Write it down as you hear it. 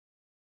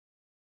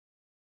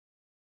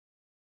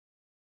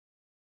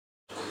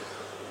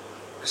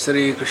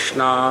श्री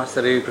कृष्णा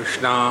श्री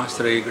कृष्णा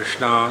श्री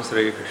कृष्णा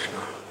श्री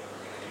कृष्णा।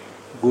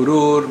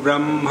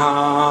 गुरुर्ब्रह्मा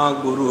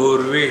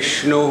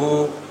गुरुर्विष्णु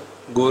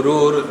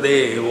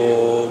गुरुर्देवो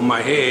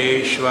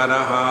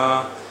महेश्वरः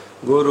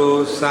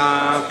गुरु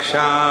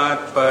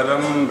साक्षात्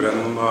परं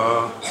ब्रह्म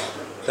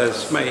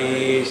तस्मै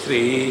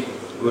श्री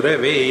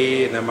गुरवे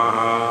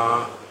नमः।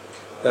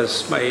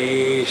 तस्मै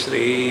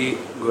श्री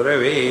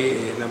गुरवे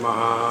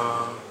नमः।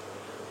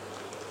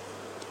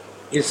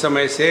 इस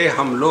समय से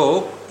हम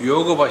लोग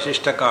योग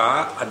वासिष्ठ का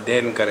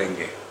अध्ययन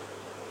करेंगे।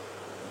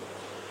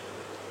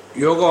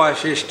 योग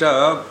वासिष्ठ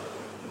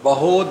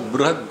बहुत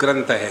बृहद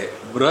ग्रंथ है।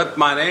 बृहद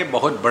माने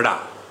बहुत बड़ा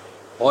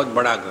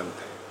ग्रंथ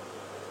है।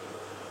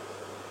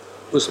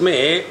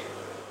 उसमें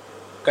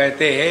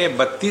कहते हैं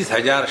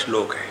 32,000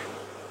 श्लोक है।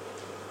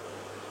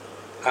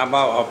 अब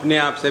आप अपने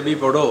आप से भी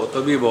पढ़ो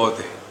तो भी बहुत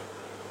है।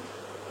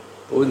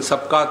 उन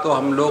सबका तो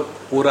हम लोग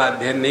पूरा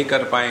अध्ययन नहीं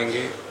कर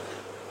पाएंगे।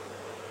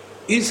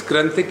 इस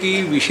ग्रंथ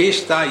की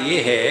विशेषता ये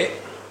है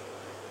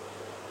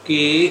कि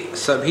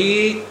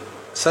सभी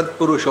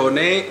सत्पुरुषों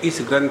ने इस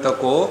ग्रंथ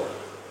को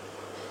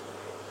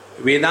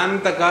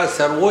वेदांत का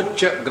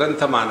सर्वोच्च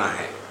ग्रंथ माना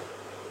है।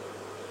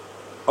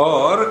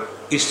 और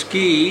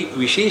इसकी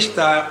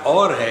विशेषता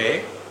और है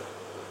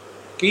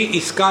कि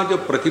इसका जो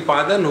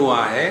प्रतिपादन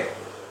हुआ है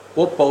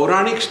वो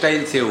पौराणिक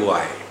स्टाइल से हुआ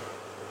है।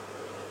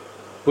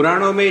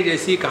 पुराणों में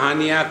जैसी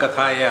कहानियाँ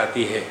कथाएँ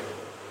आती है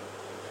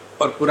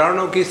और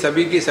पुराणों की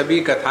सभी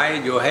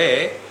कथाएं जो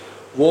है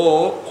वो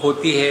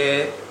होती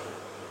है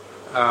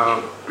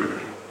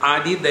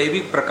आदि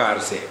दैविक प्रकार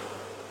से।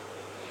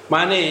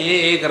 माने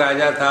एक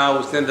राजा था,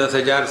 उसने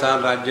 10,000 साल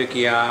राज्य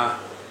किया,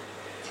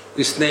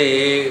 इसने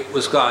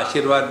उसका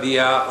आशीर्वाद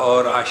दिया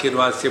और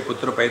आशीर्वाद से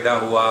पुत्र पैदा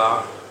हुआ।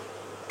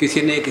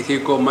 किसी ने किसी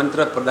को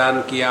मंत्र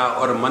प्रदान किया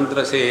और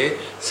मंत्र से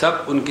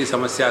सब उनकी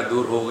समस्या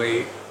दूर हो गई।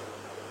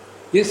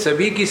 ये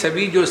सभी की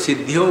सभी जो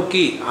सिद्धियों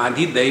की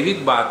आदि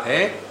दैविक बात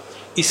है,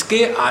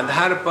 इसके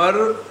आधार पर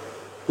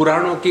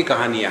पुराणों की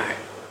कहानियां हैं।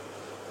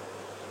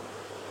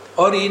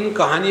 और इन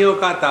कहानियों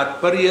का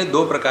तात्पर्य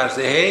दो प्रकार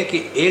से है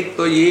कि एक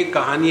तो ये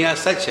कहानियां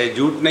सच है,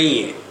 झूठ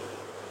नहीं है।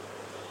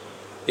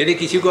 यदि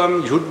किसी को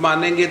हम झूठ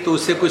मानेंगे तो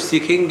उससे कुछ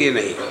सीखेंगे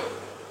नहीं।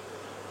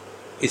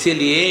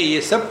 इसीलिए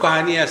ये सब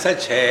कहानियां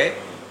सच है।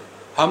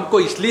 हमको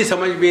इसलिए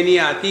समझ में नहीं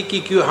आती कि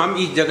क्यों हम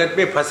इस जगत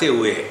में फंसे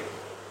हुए हैं।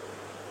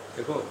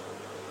 देखो,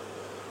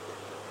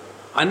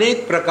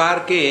 अनेक प्रकार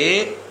के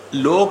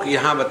लोग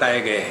यहाँ बताए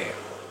गए हैं।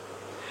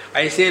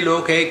 ऐसे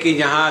लोग हैं कि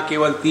जहाँ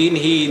केवल 3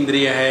 ही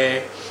इंद्रिय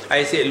है।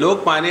 ऐसे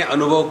लोग माने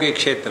अनुभव के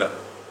क्षेत्र।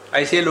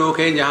 ऐसे लोग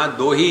हैं जहाँ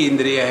 2 ही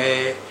इंद्रिय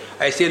है।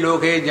 ऐसे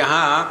लोग हैं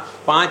जहाँ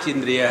 5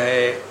 इंद्रिय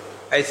है।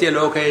 ऐसे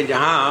लोग हैं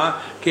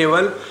जहाँ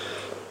केवल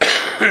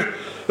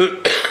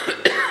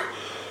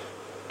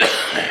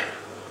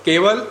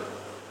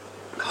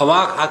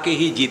हवा खा के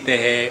ही जीते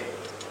हैं।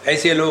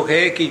 ऐसे लोग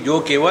हैं कि जो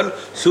केवल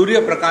सूर्य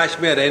प्रकाश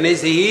में रहने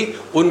से ही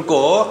उनको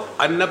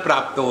अन्न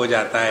प्राप्त हो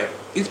जाता है।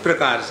 इस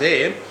प्रकार से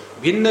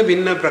भिन्न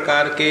भिन्न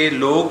प्रकार के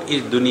लोग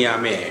इस दुनिया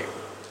में हैं।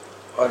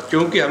 और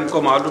क्योंकि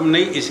हमको मालूम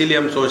नहीं, इसीलिए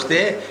हम सोचते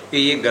हैं कि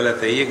ये गलत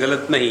है। ये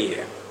गलत नहीं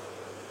है,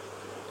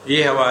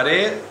 ये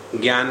हमारे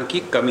ज्ञान की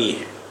कमी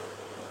है।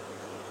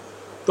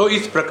 तो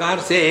इस प्रकार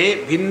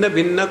से भिन्न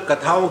भिन्न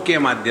कथाओं के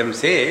माध्यम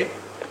से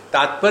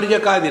तात्पर्य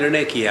का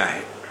निर्णय किया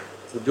है।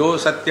 जो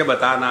सत्य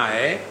बताना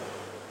है,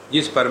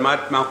 जिस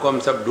परमात्मा को हम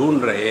सब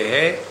ढूंढ रहे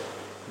हैं,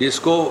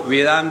 जिसको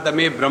वेदांत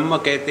में ब्रह्म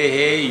कहते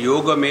हैं,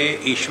 योग में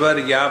ईश्वर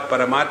या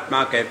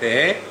परमात्मा कहते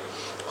हैं,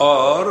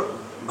 और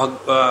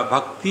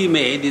भक्ति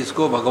में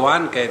जिसको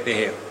भगवान कहते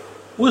हैं,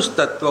 उस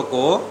तत्व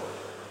को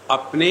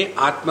अपने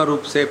आत्म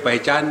रूप से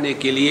पहचानने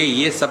के लिए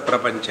ये सब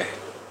प्रपंच है।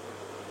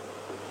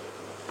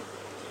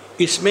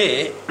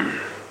 इसमें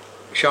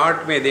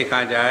शॉर्ट में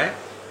देखा जाए,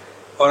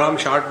 और हम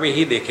शॉर्ट में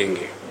ही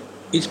देखेंगे,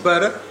 इस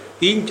पर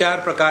 3-4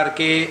 प्रकार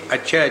के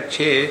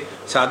अच्छे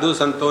साधु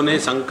संतों ने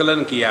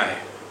संकलन किया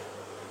है।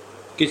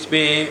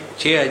 किसमें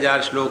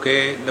 6,000 श्लोक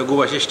है। लघु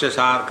वशिष्ठ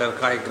सार कर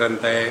का एक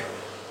ग्रंथ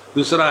है।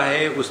 दूसरा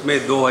है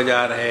उसमें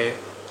 2,000 है।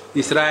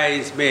 तीसरा है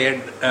इसमें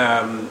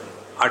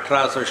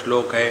 1,800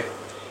 श्लोक है।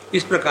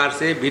 इस प्रकार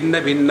से भिन्न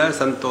भिन्न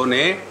संतों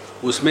ने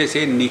उसमें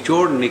से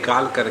निचोड़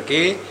निकाल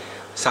करके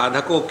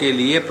साधकों के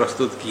लिए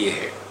प्रस्तुत किए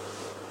हैं।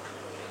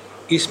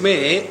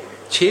 इसमें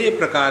 6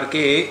 प्रकार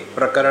के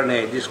प्रकरण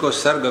है जिसको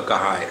सर्ग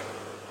कहा है।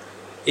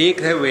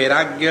 एक है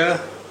वैराग्य,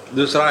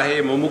 दूसरा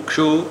है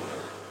मुमुक्षु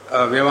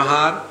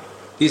व्यवहार,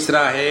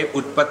 तीसरा है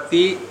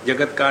उत्पत्ति,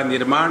 जगत का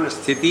निर्माण,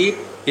 स्थिति,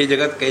 ये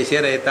जगत कैसे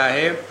रहता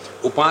है,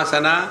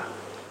 उपासना,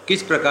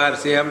 किस प्रकार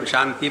से हम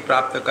शांति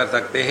प्राप्त कर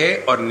सकते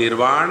हैं, और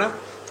निर्वाण,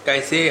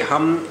 कैसे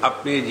हम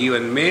अपने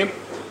जीवन में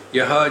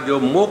यह जो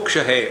मोक्ष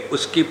है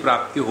उसकी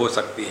प्राप्ति हो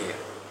सकती है।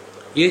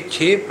 ये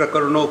 6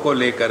 प्रकरणों को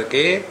लेकर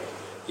के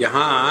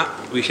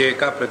यहाँ विषय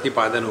का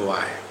प्रतिपादन हुआ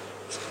है।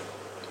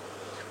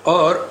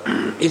 और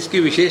इसकी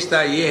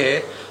विशेषता ये है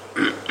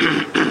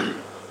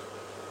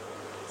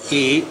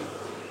कि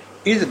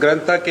इस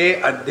ग्रंथ के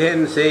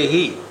अध्ययन से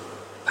ही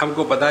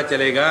हमको पता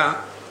चलेगा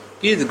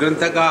कि इस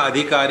ग्रंथ का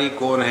अधिकारी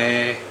कौन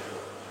है,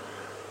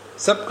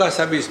 सबका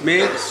सब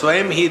इसमें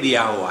स्वयं ही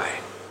दिया हुआ है।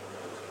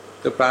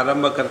 तो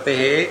प्रारंभ करते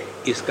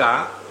हैं इसका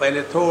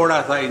पहले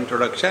थोड़ा सा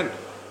इंट्रोडक्शन।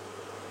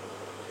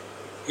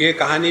 ये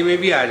कहानी में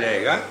भी आ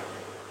जाएगा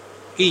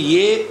कि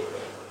ये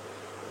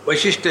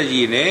वशिष्ठ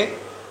जी ने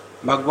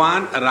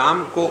भगवान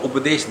राम को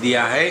उपदेश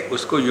दिया है,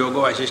 उसको योग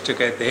वशिष्ठ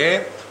कहते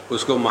हैं,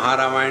 उसको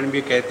महारामायण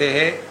भी कहते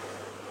हैं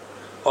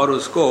और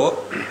उसको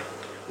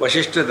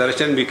वशिष्ठ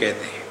दर्शन भी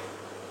कहते हैं।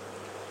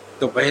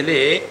 तो पहले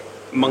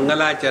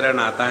मंगलाचरण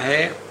आता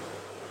है।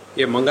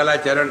 ये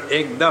मंगलाचरण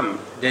एकदम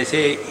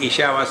जैसे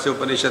ईशावास्य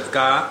उपनिषद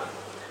का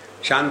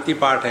शांति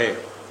पाठ है।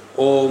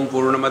 ओम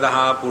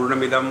पूर्णमदः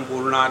पूर्णमिदं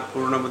पूर्णात्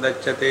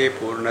पूर्णमुदच्यते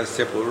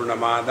पूर्णस्य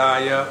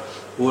पूर्णमादाय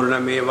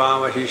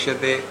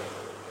पूर्णमेवावशिष्यते,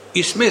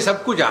 इसमें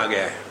सब कुछ आ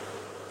गया है।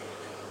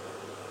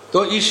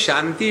 तो इस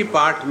शांति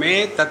पाठ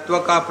में तत्व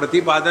का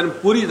प्रतिपादन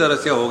पूरी तरह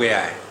से हो गया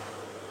है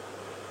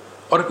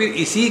और फिर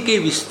इसी के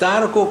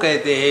विस्तार को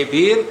कहते हैं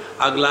फिर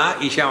अगला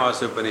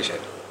ईशावास्य उपनिषद।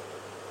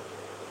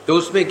 तो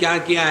उसमें क्या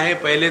किया है,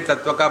 पहले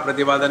तत्व का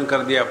प्रतिपादन कर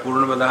दिया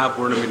पूर्णमदः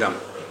पूर्णमिदं,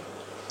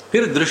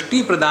 फिर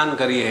दृष्टि प्रदान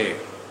करी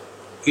है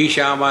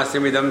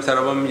ईशावास्यमिदं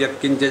सर्वं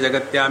यत्किंच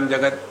जगत्याम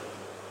जगत।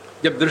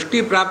 जब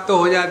दृष्टि प्राप्त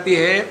हो जाती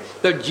है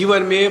तब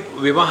जीवन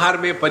में व्यवहार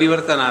में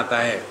परिवर्तन आता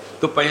है।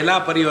 तो पहला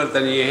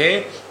परिवर्तन ये है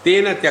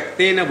तेन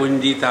त्यक्तेन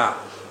भुंजीता,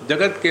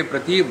 जगत के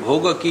प्रति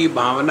भोग की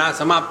भावना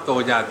समाप्त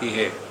हो जाती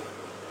है।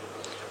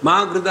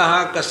 माँ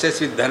गृदः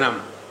कस्यचित् धनम,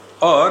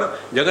 और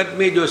जगत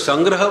में जो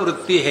संग्रह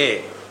वृत्ति है,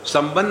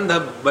 संबंध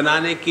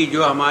बनाने की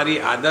जो हमारी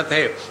आदत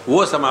है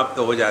वो समाप्त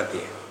हो जाती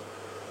है।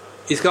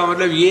 इसका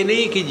मतलब ये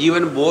नहीं कि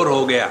जीवन बोर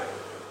हो गया।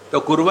 तो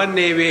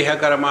कुर्वन्ने वेह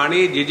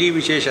कर्माणि जिजी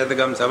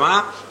विशेषतगम समा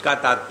का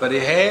तात्पर्य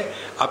है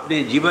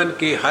अपने जीवन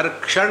के हर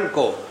क्षण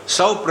को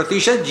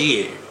 100%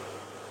 जिए,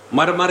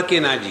 मर मर के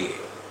ना जिए।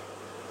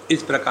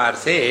 इस प्रकार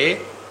से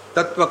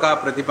तत्व का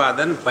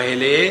प्रतिपादन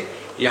पहले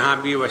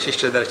यहाँ भी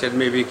वशिष्ठ दर्शन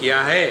में भी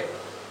किया है।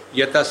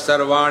 यतः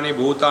सर्वाणि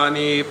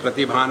भूतानि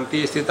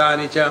प्रतिभान्ति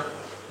स्थितानि च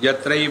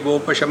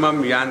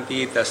यत्रैवोपशमं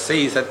यान्ति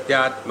तस्मै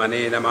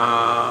सत्यात्मने नमः।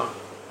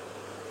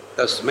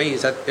 तस्मै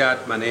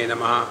सत्यात्मने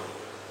नमः।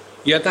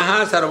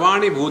 यतः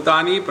सर्वाणि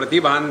भूतानि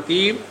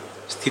प्रतिभान्ति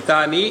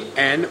स्थितानि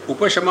एन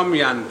उपशमं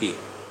यान्ति,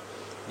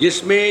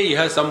 जिसमें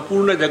यह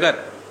संपूर्ण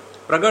जगत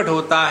प्रकट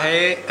होता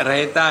है,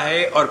 रहता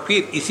है और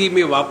फिर इसी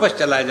में वापस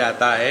चला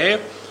जाता है,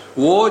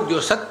 वो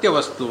जो सत्य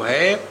वस्तु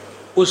है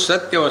उस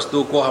सत्य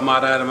वस्तु को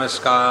हमारा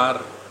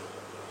नमस्कार।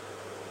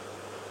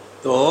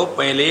 तो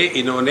पहले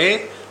इन्होंने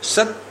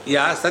सत्य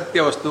या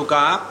सत्य वस्तु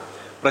का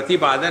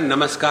प्रतिपादन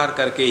नमस्कार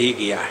करके ही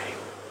किया है।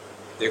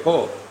 देखो,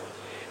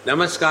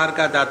 नमस्कार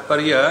का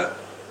तात्पर्य,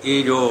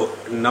 ये जो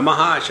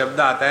नमः शब्द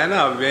आता है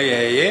ना, अव्यय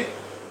है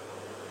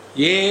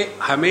ये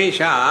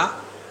हमेशा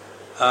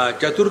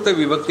चतुर्थ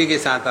विभक्ति के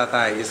साथ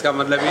आता है। इसका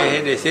मतलब ये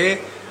है जैसे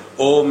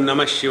ओम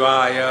नमः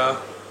शिवाय,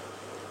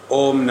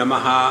 ओम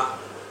नमः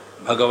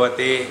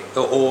भगवते,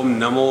 तो ओम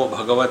नमो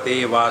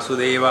भगवते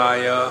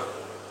वासुदेवाय,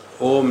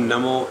 ओम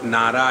नमो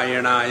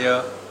नारायणाय,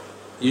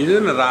 ये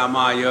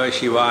रामाय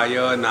शिवाय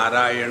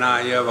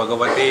नारायणाय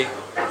भगवते,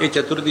 ये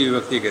चतुर्थी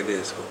विभक्ति कहते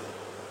हैं इसको।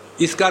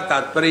 इसका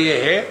तात्पर्य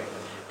है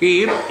कि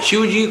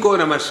शिव जी को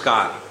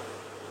नमस्कार,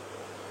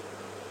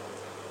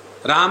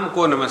 राम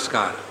को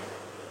नमस्कार।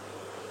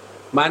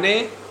 माने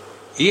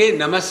ये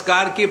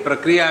नमस्कार की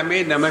प्रक्रिया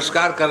में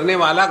नमस्कार करने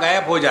वाला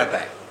गायब हो जाता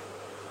है।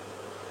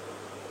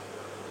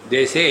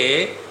 जैसे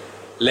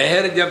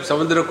लहर जब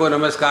समुद्र को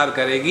नमस्कार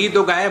करेगी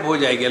तो गायब हो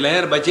जाएगी,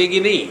 लहर बचेगी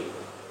नहीं।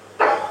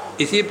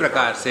 इसी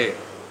प्रकार से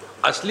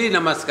असली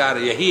नमस्कार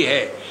यही है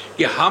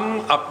कि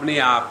हम अपने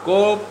आप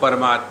को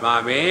परमात्मा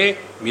में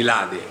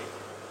मिला दें।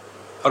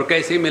 और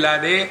कैसे मिला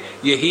दे,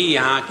 यही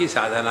यहाँ की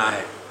साधना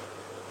है।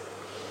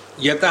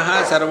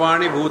 यतः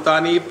सर्वाणि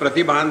भूतानि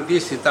प्रतिभान्ति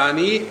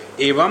स्थितानि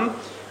एवं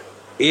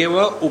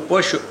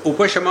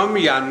उपशमं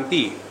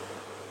यान्ति,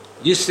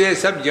 जिससे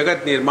सब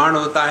जगत निर्माण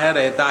होता है,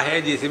 रहता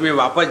है, जिसमें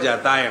वापस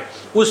जाता है,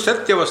 उस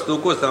सत्य वस्तु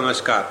को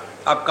नमस्कार।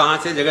 अब कहाँ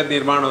से जगत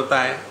निर्माण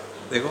होता है?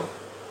 देखो,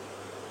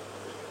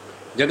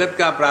 जगत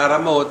का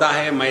प्रारंभ होता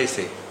है मैं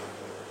से।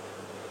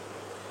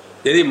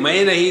 यदि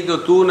मैं नहीं तो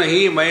तू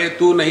नहीं, मैं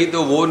तू नहीं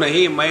तो वो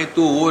नहीं, मैं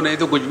तू वो नहीं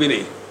तो कुछ भी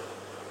नहीं।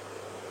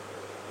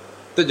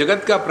 तो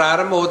जगत का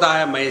प्रारंभ होता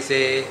है मैं से।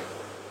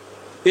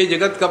 ये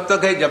जगत कब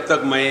तक है? जब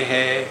तक मैं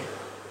है।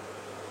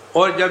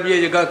 और जब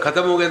ये जगत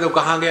खत्म हो गया तो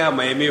कहाँ गया?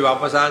 मैं में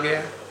वापस आ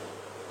गया।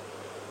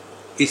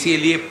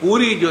 इसीलिए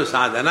पूरी जो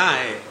साधना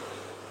है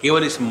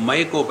केवल इस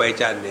मैं को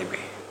पहचानने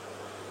में।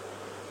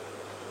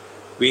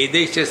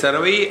 वेदेश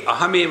सर्वै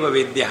अहमेव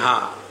वेद्यः,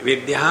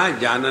 वेद्यः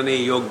जानने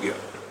योग्य।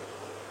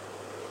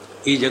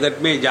 इस जगत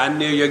में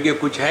जानने योग्य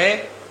कुछ है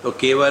तो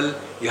केवल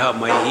यह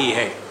मैं ही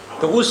है।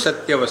 तो उस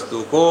सत्य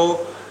वस्तु को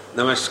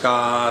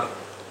नमस्कार।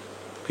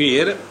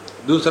 फिर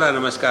दूसरा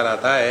नमस्कार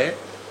आता है,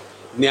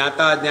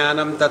 ज्ञाता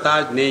ज्ञानम तथा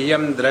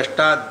ज्ञेयम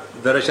द्रष्टा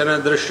दर्शन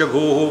दृश्य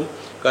भूः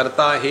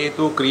कर्ता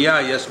हेतु क्रिया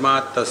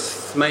यस्मात्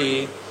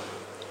तस्मै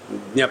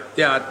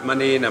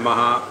ज्ञप्त्यात्मने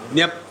नमः।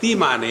 ज्ञप्ति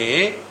माने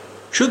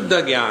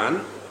शुद्ध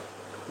ज्ञान,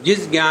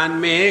 जिस ज्ञान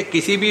में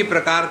किसी भी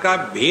प्रकार का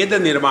भेद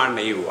निर्माण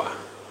नहीं हुआ।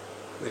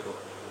 देखो,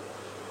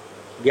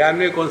 ज्ञान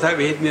में कौन सा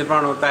भेद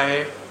निर्माण होता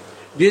है?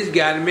 जिस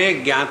ज्ञान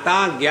में ज्ञाता,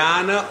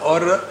 ज्ञान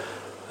और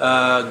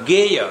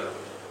ज्ञेय,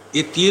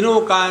 ये तीनों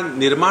का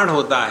निर्माण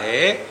होता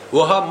है,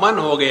 वह मन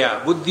हो गया,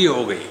 बुद्धि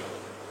हो गई।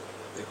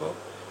 देखो,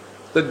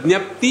 तो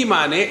ज्ञप्ति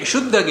माने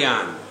शुद्ध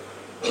ज्ञान,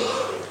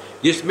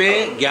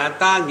 जिसमें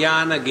ज्ञाता,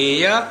 ज्ञान,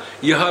 ज्ञेय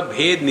यह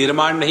भेद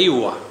निर्माण नहीं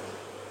हुआ।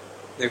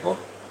 देखो,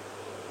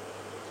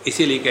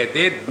 इसीलिए कहते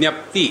हैं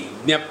ज्ञप्ति,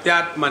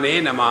 ज्ञप्त्यात्मने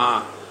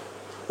नमः,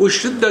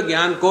 उस शुद्ध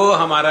ज्ञान को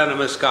हमारा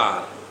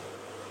नमस्कार।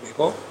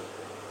 देखो,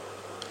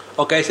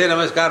 और कैसे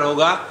नमस्कार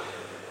होगा?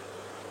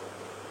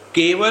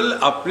 केवल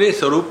अपने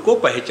स्वरूप को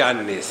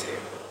पहचानने से।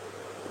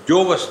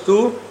 जो वस्तु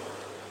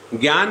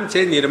ज्ञान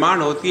से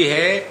निर्माण होती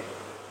है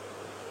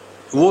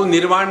वो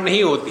निर्माण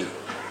नहीं होती,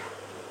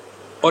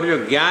 और जो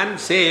ज्ञान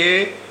से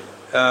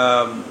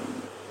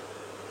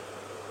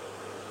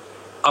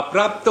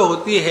अप्राप्त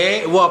होती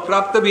है वो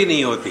अप्राप्त भी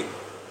नहीं होती।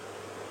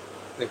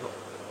 देखो,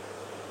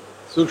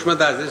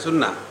 सूक्ष्मता से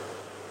सुनना।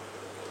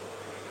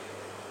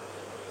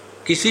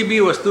 किसी भी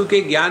वस्तु के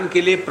ज्ञान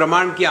के लिए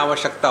प्रमाण की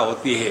आवश्यकता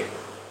होती है।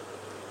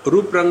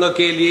 रूप रंग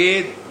के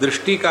लिए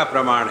दृष्टि का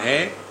प्रमाण है,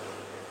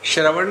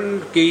 श्रवण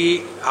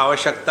की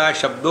आवश्यकता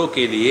शब्दों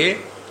के लिए,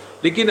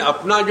 लेकिन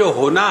अपना जो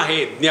होना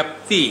है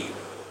ज्ञप्ति,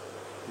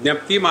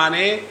 ज्ञप्ति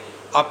माने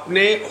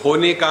अपने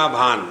होने का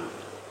भान।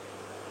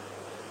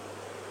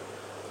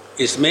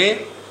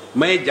 इसमें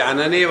मैं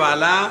जानने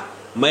वाला,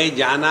 मैं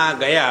जाना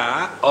गया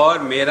और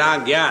मेरा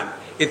ज्ञान,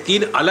 ये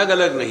तीन अलग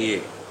अलग नहीं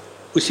है।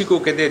 उसी को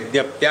कहते हैं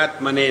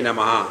ज्ञप्त्यात्मने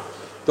नमः।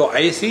 तो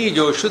ऐसी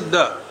जो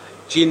शुद्ध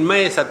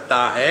चिन्मय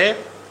सत्ता है,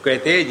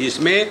 कहते हैं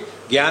जिसमें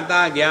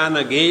ज्ञाता,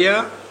 ज्ञान, ज्ञेय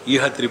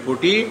यह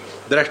त्रिपुटी,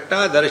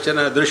 दृष्टा,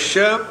 दर्शन,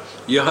 दृश्य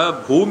यह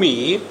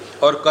भूमि,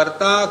 और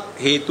कर्ता,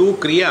 हेतु,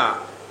 क्रिया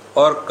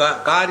और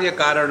कार्य,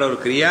 कारण और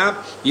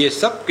क्रिया, ये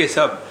सब के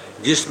सब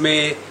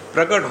जिसमें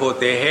प्रकट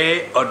होते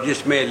हैं और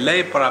जिसमें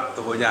लय प्राप्त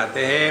हो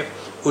जाते हैं,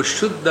 उस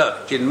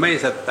शुद्ध चिन्मय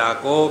सत्ता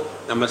को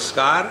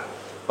नमस्कार।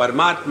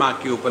 परमात्मा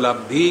की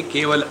उपलब्धि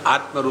केवल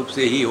आत्म रूप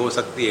से ही हो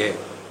सकती है।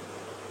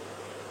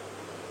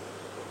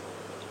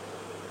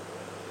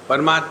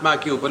 परमात्मा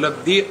की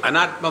उपलब्धि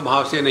अनात्म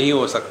भाव से नहीं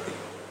हो सकती।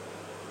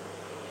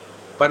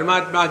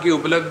 परमात्मा की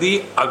उपलब्धि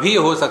अभी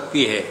हो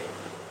सकती है,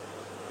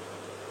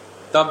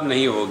 तब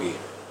नहीं होगी।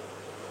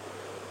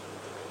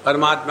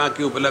 परमात्मा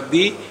की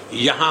उपलब्धि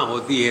यहां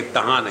होती है,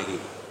 तहां नहीं।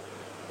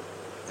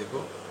 देखो,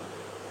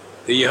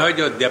 तो यह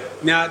जो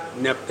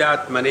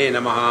ज्ञप्त्यात्मने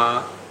नमः,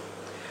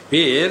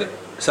 फिर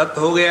सत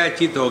हो गया,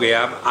 चित हो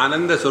गया। अब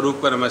आनंद स्वरूप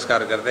को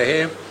नमस्कार करते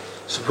हैं।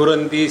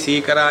 स्फुरन्ति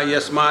सीकरा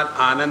यस्मात्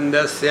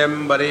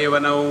आनंदस्यंबरे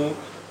वनौ,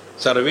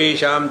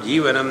 सर्वेषां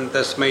जीवनम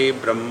तस्मै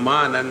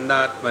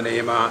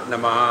ब्रह्मानंदात्मने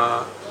नमः।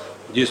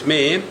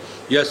 जिसमें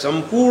यह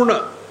संपूर्ण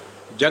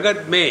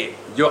जगत में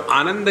जो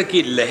आनंद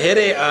की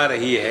लहरें आ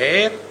रही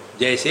है,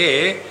 जैसे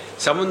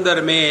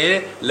समुद्र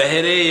में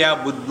लहरें या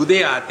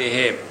बुदबुदे आते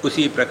हैं,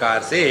 उसी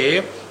प्रकार से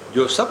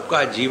जो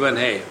सबका जीवन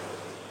है।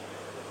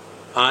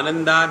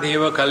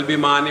 आनंदादेव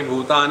कल्पिमानि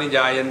भूतानि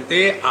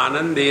जायन्ते,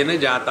 आनंदेन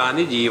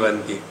जातानि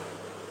जीवन्ति।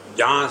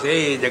 जहाँ से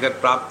ये जगत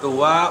प्राप्त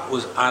हुआ,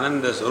 उस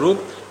आनंद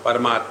स्वरूप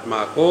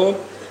परमात्मा को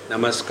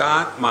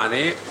नमस्कार।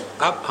 माने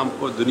अब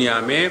हमको दुनिया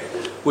में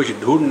कुछ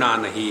ढूंढना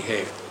नहीं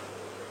है,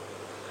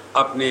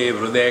 अपने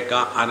हृदय का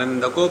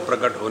आनंद को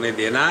प्रकट होने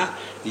देना,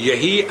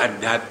 यही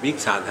आध्यात्मिक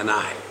साधना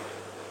है।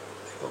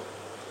 देखो,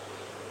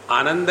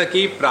 आनंद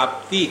की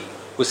प्राप्ति,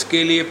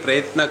 उसके लिए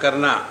प्रयत्न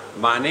करना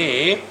माने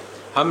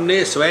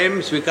हमने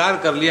स्वयं स्वीकार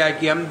कर लिया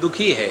कि हम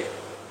दुखी है।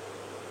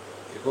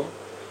 देखो,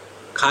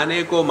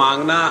 खाने को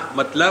मांगना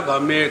मतलब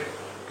हमने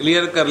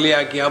क्लियर कर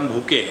लिया कि हम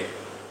भूखे हैं।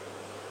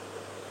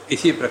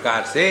 इसी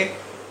प्रकार से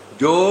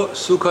जो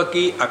सुख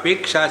की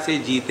अपेक्षा से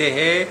जीते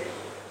हैं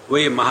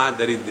वे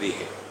महादरिद्री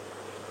है,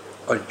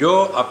 और जो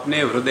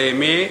अपने हृदय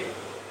में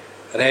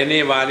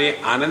रहने वाले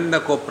आनंद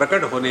को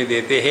प्रकट होने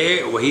देते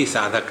हैं वही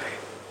साधक है।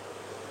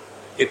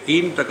 ये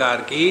तीन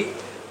प्रकार की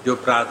जो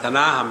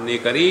प्रार्थना हमने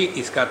करी,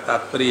 इसका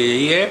तात्पर्य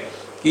यही है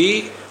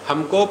कि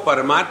हमको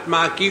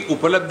परमात्मा की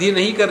उपलब्धि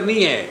नहीं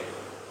करनी है,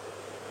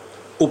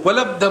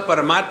 उपलब्ध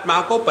परमात्मा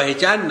को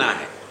पहचानना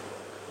है।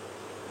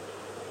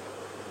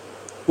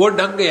 वो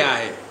ढक गया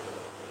है।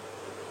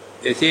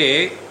 जैसे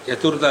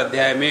चतुर्थ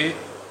अध्याय में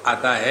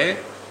आता है,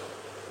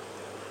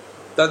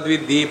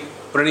 तद्विद्धि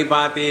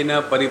प्रणिपातेन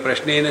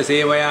परिप्रश्नेन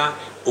सेवया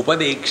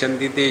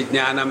उपदेक्षन्ति ते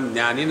ज्ञानम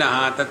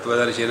ज्ञानिनः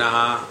तत्वदर्शिनः।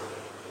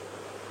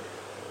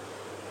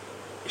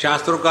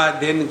 शास्त्रों का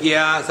अध्ययन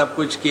किया, सब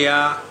कुछ किया,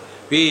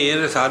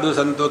 फिर साधु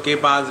संतों के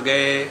पास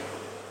गए,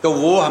 तो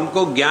वो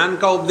हमको ज्ञान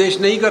का उपदेश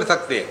नहीं कर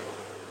सकते।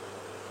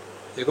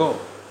 देखो,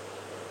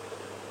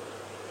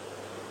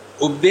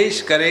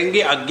 उपदेश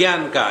करेंगे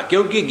अज्ञान का,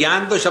 क्योंकि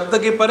ज्ञान तो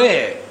शब्द के परे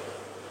है।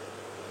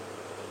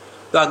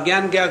 तो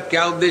अज्ञान क्या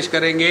क्या उपदेश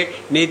करेंगे?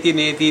 नेति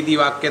नेति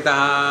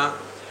वाक्यतः,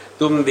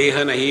 तुम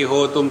देह नहीं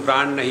हो, तुम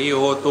प्राण नहीं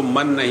हो, तुम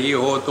मन नहीं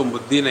हो, तुम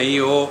बुद्धि नहीं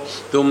हो,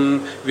 तुम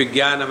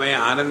विज्ञानमय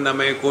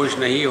आनंदमय कोश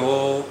नहीं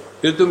हो,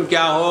 फिर तुम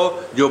क्या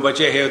हो? जो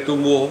बचे हैं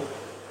तुम वो।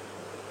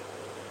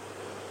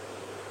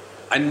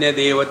 अन्य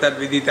देव तद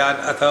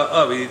विदितात् अथ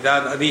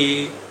अविदितात्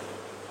अधि।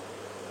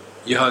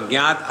 यह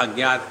ज्ञात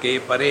अज्ञात के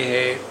परे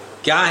है।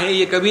 क्या है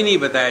ये कभी नहीं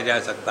बताया जा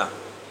सकता।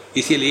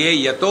 इसीलिए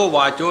यतो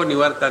वाचो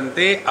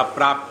निवर्तन्ते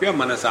अप्राप्य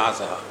मनसा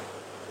सह।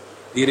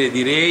 धीरे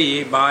धीरे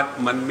ये बात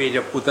मन में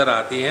जब उतर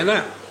आती है ना,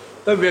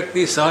 तब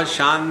व्यक्ति सहज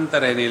शांत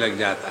रहने लग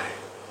जाता है।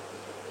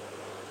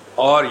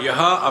 और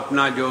यह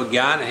अपना जो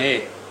ज्ञान है,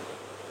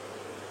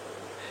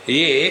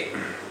 ये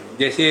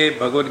जैसे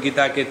भगवद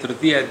गीता के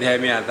तृतीय अध्याय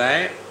में आता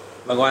है,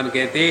 भगवान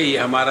कहते हैं ये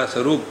हमारा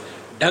स्वरूप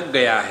ढक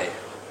गया है।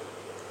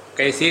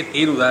 कैसे?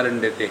 3 उदाहरण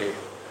देते हैं।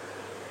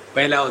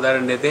 पहला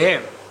उदाहरण देते हैं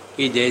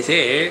कि जैसे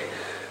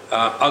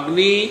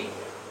अग्नि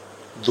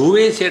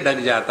धुएं से ढक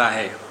जाता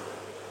है,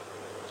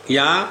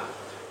 या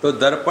तो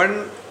दर्पण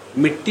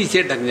मिट्टी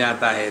से ढक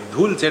जाता है,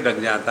 धूल से ढक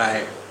जाता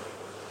है,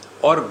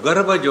 और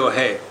गर्भ जो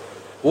है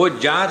वो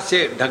जार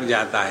से ढक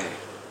जाता है।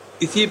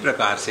 इसी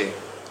प्रकार से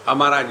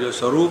हमारा जो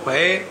स्वरूप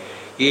है,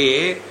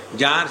 ये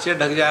जार से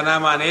ढक जाना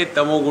माने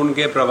तमोगुण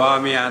के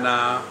प्रभाव में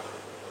आना,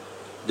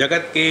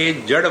 जगत के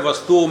जड़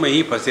वस्तुओं में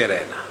ही फंसे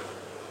रहना।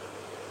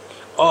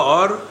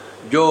 और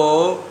जो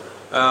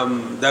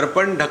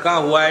दर्पण ढका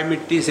हुआ है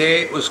मिट्टी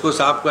से, उसको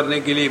साफ करने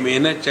के लिए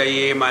मेहनत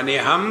चाहिए, माने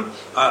हम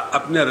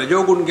अपने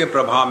रजोगुण के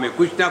प्रभाव में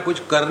कुछ ना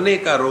कुछ करने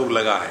का रोग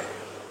लगा है।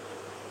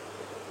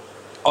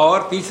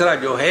 और तीसरा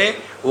जो है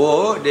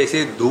वो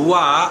जैसे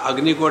धुआं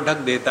अग्नि को ढक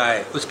देता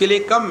है, उसके लिए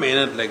कम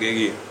मेहनत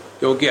लगेगी,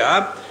 क्योंकि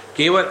अब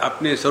केवल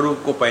अपने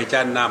स्वरूप को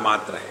पहचानना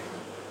मात्र है।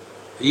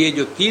 ये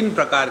जो 3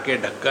 प्रकार के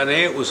ढक्कन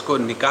है, उसको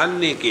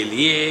निकालने के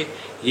लिए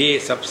ये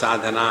सब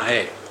साधना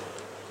है।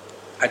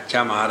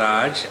 अच्छा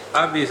महाराज,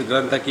 अब इस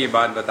ग्रंथ की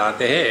बात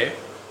बताते हैं।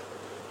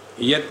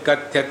 यत्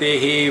कथ्यते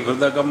हि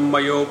हृदगम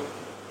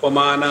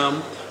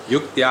मयोपमानम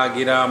युक्त्या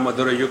गिरा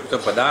मधुर युक्त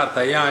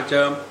पदार्थया च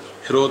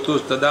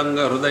श्रोतुस्तदंग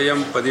हृदय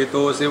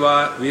पदितो शिवा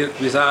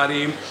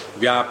विसारी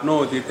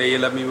व्याप्नोति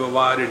तैलमिव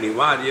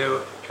वारिणिवार्य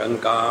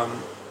शंकाम।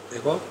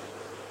 देखो,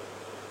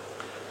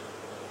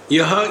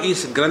 यह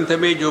इस ग्रंथ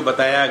में जो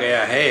बताया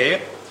गया है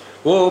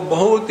वो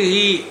बहुत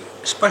ही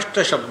स्पष्ट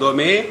शब्दों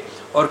में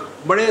और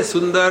बड़े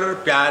सुंदर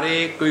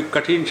प्यारे, कोई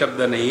कठिन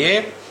शब्द नहीं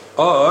है,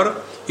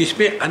 और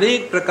इसमें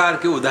अनेक प्रकार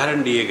के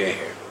उदाहरण दिए गए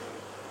हैं।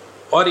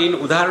 और इन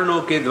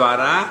उदाहरणों के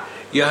द्वारा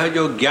यह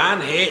जो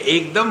ज्ञान है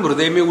एकदम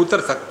हृदय में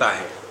उतर सकता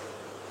है।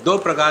 2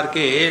 प्रकार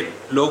के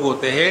लोग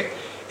होते हैं।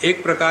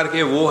 एक प्रकार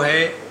के वो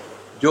है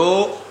जो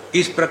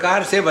इस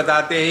प्रकार से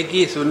बताते हैं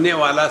कि सुनने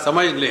वाला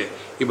समझ ले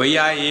कि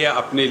भैया ये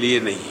अपने लिए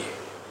नहीं है।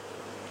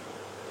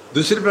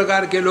 दूसरे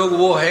प्रकार के लोग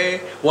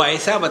वो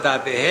ऐसा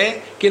बताते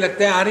हैं कि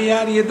लगता है अरे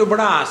यार ये तो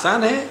बड़ा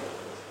आसान है।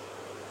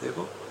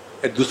 देखो,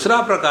 दूसरा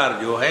प्रकार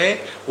जो है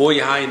वो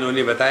यहाँ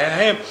इन्होंने बताया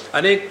है,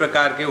 अनेक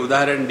प्रकार के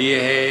उदाहरण दिए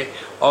हैं,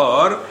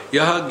 और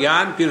यह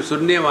ज्ञान फिर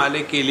सुनने वाले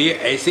के लिए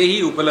ऐसे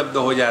ही उपलब्ध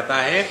हो जाता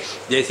है।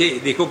 जैसे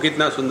देखो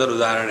कितना सुंदर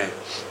उदाहरण है।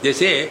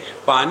 जैसे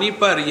पानी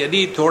पर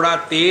यदि थोड़ा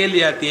तेल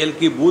या तेल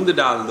की बूंद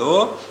डाल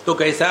दो तो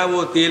कैसा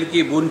वो तेल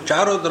की बूंद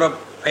चारों तरफ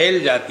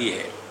फैल जाती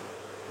है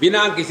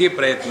बिना किसी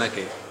प्रयत्न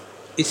के।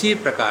 इसी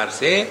प्रकार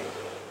से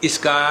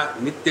इसका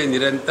नित्य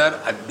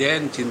निरंतर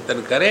अध्ययन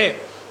चिंतन करें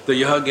तो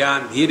यह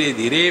ज्ञान धीरे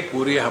धीरे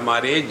पूरे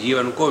हमारे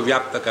जीवन को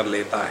व्याप्त कर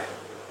लेता है।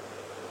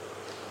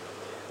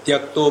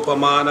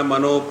 त्यक्तोपमान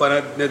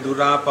मनोपरज्ञ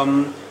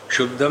दुरापम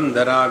शुद्धम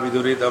धरा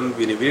विदुरितम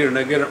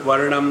विनिवीर्ण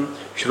वर्णम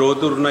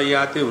श्रोतुर्न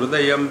याति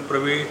हृदयम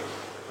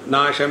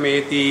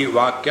प्रविनाशमेति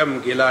वाक्यम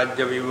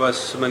किलाज्य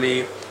विवस्मनि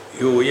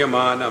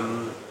यूयमानम।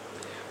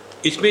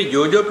 इसमें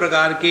जो जो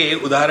प्रकार के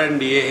उदाहरण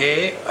दिए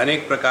हैं,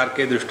 अनेक प्रकार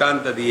के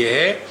दृष्टांत दिए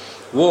हैं,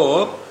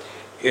 वो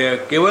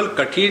केवल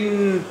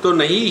कठिन तो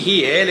नहीं ही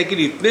है, लेकिन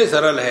इतने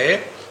सरल है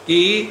कि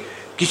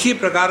किसी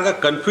प्रकार का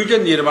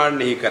कंफ्यूजन निर्माण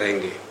नहीं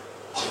करेंगे।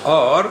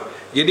 और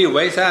यदि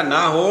वैसा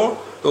ना हो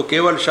तो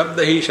केवल शब्द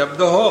ही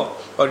शब्द हो,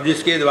 और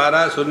जिसके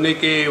द्वारा सुनने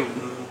के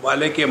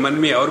वाले के मन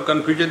में और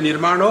कंफ्यूजन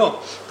निर्माण हो,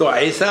 तो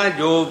ऐसा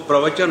जो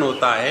प्रवचन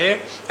होता है,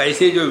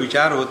 ऐसे जो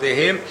विचार होते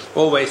हैं,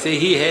 वो वैसे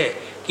ही है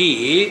कि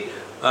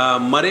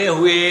मरे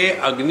हुए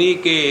अग्नि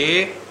के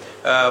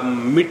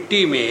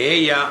मिट्टी में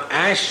या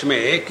ऐश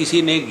में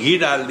किसी ने घी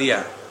डाल दिया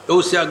तो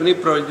उससे अग्नि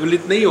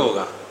प्रज्वलित नहीं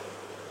होगा,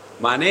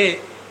 माने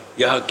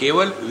यह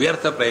केवल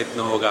व्यर्थ प्रयत्न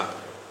होगा।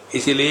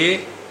 इसलिए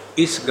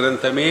इस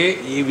ग्रंथ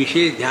में ये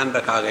विशेष ध्यान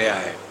रखा गया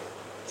है,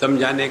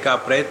 समझाने का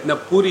प्रयत्न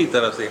पूरी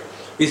तरह से,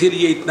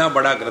 इसीलिए इतना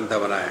बड़ा ग्रंथ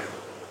बना है।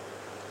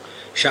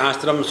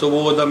 शास्त्रम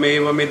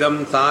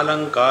सुबोधमेवमिदं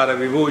सालंकार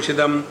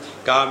विभूषितम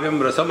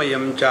काव्यम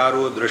रसमयम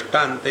चारु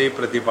दृष्टान्ते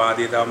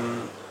प्रतिपादितम।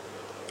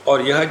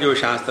 और यह जो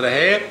शास्त्र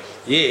है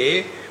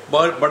ये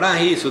बहुत बड़ा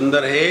ही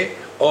सुंदर है,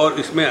 और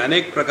इसमें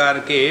अनेक प्रकार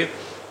के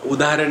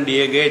उदाहरण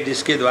दिए गए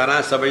जिसके द्वारा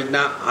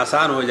समझना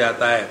आसान हो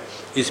जाता है।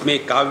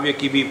 इसमें काव्य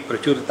की भी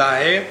प्रचुरता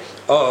है,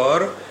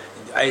 और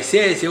ऐसे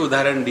ऐसे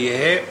उदाहरण दिए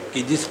हैं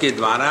कि जिसके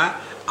द्वारा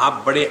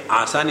आप बड़े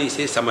आसानी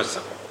से समझ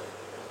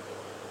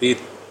सको।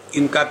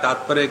 इनका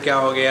तात्पर्य क्या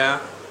हो गया?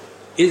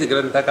 इस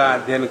ग्रंथ का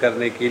अध्ययन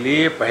करने के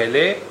लिए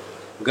पहले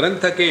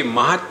ग्रंथ के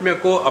महात्म्य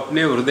को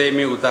अपने हृदय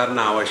में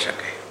उतारना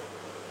आवश्यक है।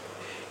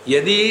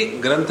 यदि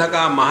ग्रंथ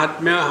का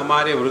महात्म्य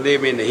हमारे हृदय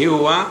में नहीं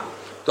हुआ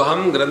तो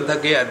हम ग्रंथ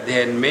के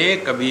अध्ययन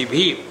में कभी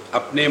भी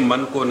अपने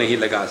मन को नहीं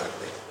लगा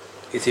सकते।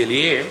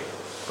 इसीलिए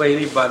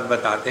पहली बात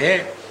बताते हैं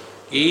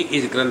कि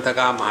इस ग्रंथ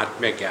का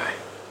महात्म्य क्या है।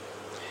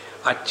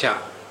 अच्छा,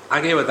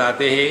 आगे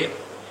बताते हैं,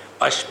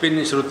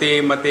 अश्विन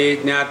श्रुते मते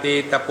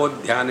ज्ञाते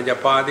तपोध्यान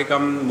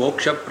जपादिकम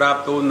मोक्ष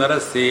प्राप्तो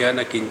नरस्य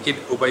न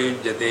किंचित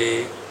उपयुज्यते।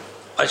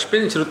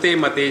 अश्विन श्रुते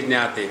मते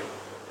ज्ञाते,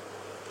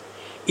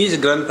 इस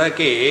ग्रंथ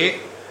के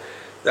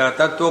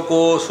तत्व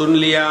को सुन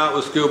लिया,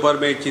 उसके ऊपर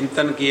में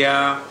चिंतन किया,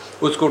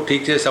 उसको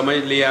ठीक से समझ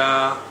लिया,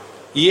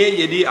 ये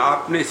यदि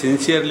आपने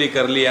सिंसियरली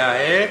कर लिया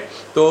है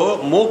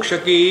तो मोक्ष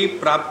की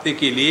प्राप्ति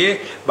के लिए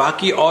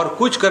बाकी और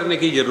कुछ करने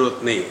की जरूरत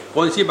नहीं।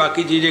 कौन सी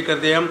बाकी चीजें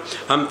करते हैं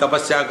हम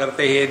तपस्या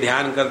करते हैं,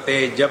 ध्यान करते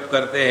हैं, जप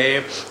करते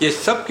हैं, ये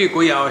सब की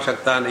कोई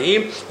आवश्यकता नहीं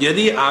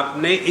यदि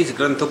आपने इस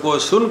ग्रंथ को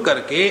सुन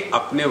करके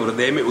अपने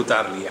हृदय में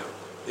उतार लिया।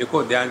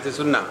 देखो ध्यान से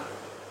सुनना,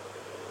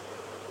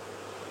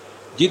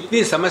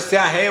 जितनी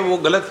समस्या है वो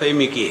गलत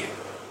फहमी की है,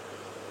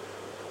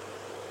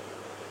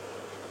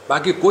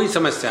 बाकी कोई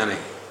समस्या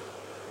नहीं।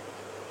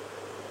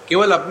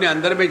 केवल अपने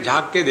अंदर में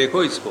झांक के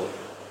देखो इसको।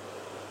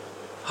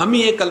 हम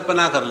ही ये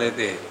कल्पना कर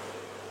लेते हैं,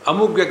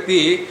 अमुक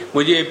व्यक्ति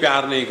मुझे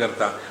प्यार नहीं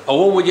करता और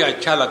वो मुझे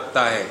अच्छा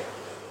लगता है,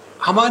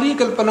 हमारी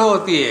कल्पना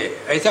होती है,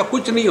 ऐसा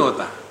कुछ नहीं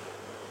होता।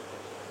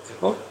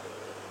 देखो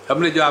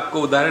हमने जो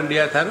आपको उदाहरण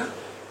दिया था ना,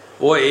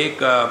 वो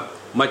एक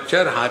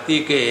मच्छर हाथी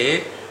के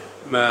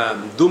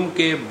दुम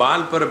के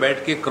बाल पर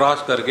बैठ के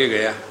क्रॉस करके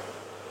गया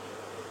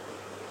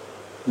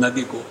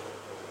नदी को।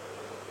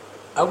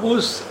 अब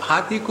उस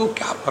हाथी को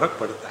क्या फर्क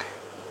पड़ता है,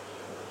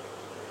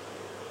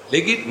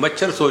 लेकिन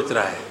मच्छर सोच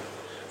रहा है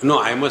no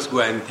I must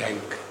go and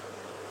thank,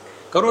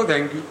 करो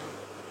थैंक यू,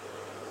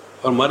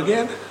 और मर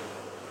गया ना।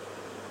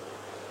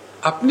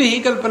 अपनी ही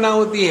कल्पना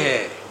होती है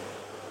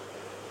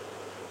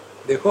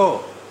देखो,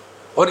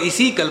 और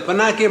इसी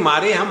कल्पना के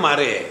मारे हम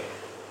मारे हैं।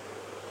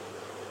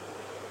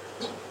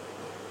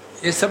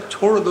 ये सब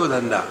छोड़ दो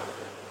धंधा,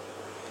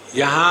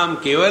 यहां हम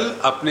केवल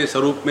अपने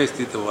स्वरूप में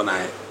स्थित होना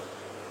है।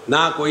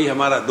 ना कोई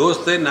हमारा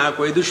दोस्त है, ना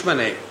कोई दुश्मन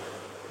है।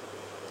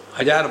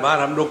 1000 बार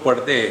हम लोग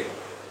पढ़ते हैं,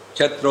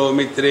 छत्रो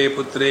मित्रे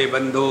पुत्रे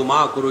बंधो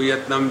माँ कुरु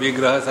यत्नम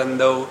विग्रह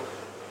संधो।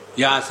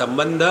 यहाँ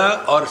संबंध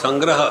और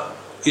संग्रह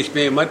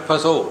इसमें मत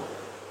फंसो।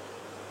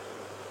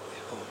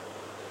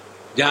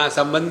 जहाँ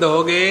संबंध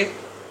होगे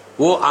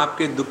वो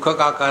आपके दुख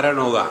का कारण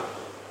होगा,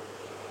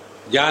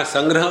 जहाँ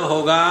संग्रह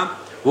होगा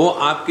वो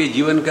आपके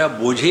जीवन का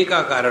बोझे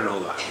का कारण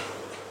होगा।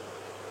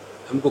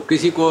 हमको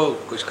किसी को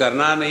कुछ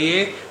करना नहीं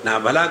है, ना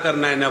भला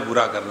करना है ना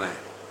बुरा करना है।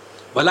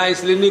 भला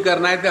इसलिए नहीं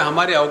करना है तो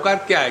हमारी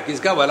औकात क्या है,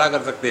 किसका भला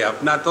कर सकते हैं?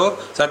 अपना तो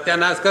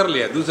सत्यानाश कर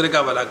लिया, दूसरे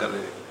का भला करने के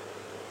लिए,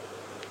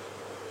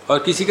 और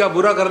किसी का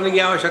बुरा करने की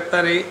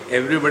आवश्यकता नहीं।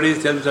 Everybody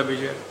is self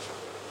sufficient.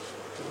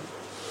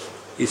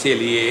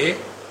 इसीलिए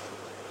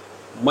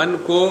मन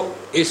को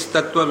इस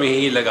तत्व में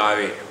ही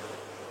लगावे,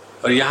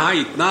 और यहाँ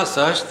इतना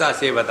सहजता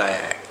से बताया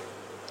है,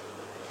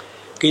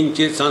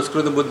 किंचित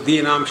संस्कृत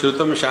बुद्धि नाम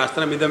श्रुतम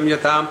शास्त्रमिदम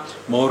यथा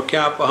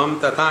मौर्ख्यापहम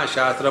तथा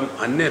शास्त्रम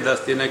अन्य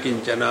दस्ति न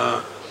किंचन।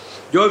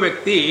 जो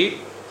व्यक्ति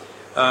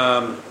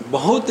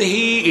बहुत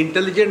ही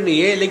इंटेलिजेंट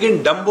नहीं है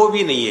लेकिन डम्बो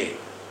भी नहीं है,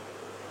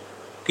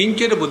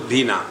 किंचित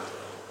बुद्धि नाम,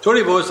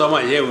 थोड़ी बहुत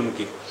समझ है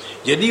उनकी,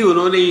 यदि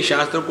उन्होंने इस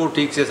शास्त्र को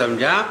ठीक से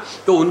समझा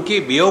तो उनकी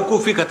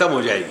बेवकूफ़ी खत्म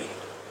हो जाएगी।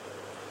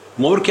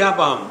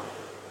 मौर्ख्यापहम,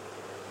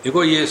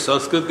 देखो ये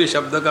संस्कृत के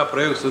शब्द का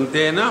प्रयोग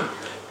सुनते हैं ना,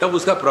 तब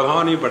उसका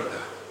प्रभाव नहीं पड़ता।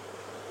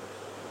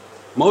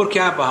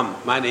 मौर्ख्यापहम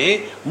माने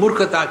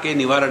मूर्खता के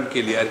निवारण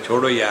के लिए, अरे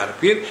छोड़ो यार,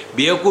 फिर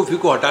बेवकूफ़ी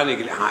को हटाने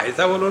के लिए, हाँ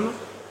ऐसा बोलो ना,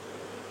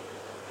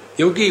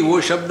 क्योंकि वो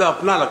शब्द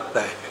अपना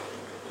लगता है।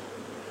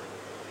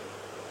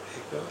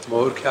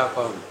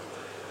 मौर्ख्यापहम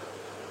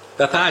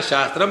तथा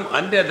शास्त्रम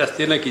अन्य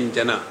दस्ति न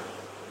किंचन।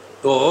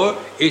 तो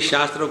इस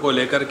शास्त्र को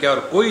लेकर के और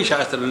कोई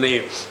शास्त्र नहीं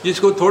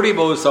जिसको थोड़ी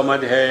बहुत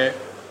समझ है,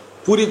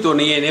 पूरी तो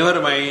नहीं है,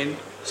 नेवर माइंड,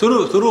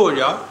 शुरू हो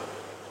जाओ।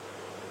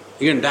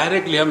 लेकिन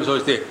डायरेक्टली हम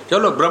सोचते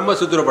चलो ब्रह्म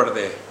सूत्र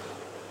पढ़ते हैं,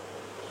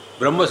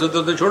 ब्रह्म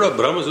सूत्र तो छोड़ो,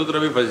 ब्रह्म सूत्र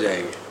भी फंस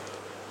जाएंगे।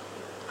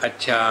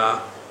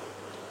 अच्छा,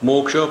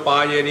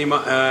 मोक्षोपाय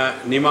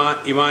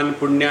इमान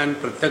पुण्यान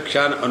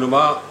प्रत्यक्षान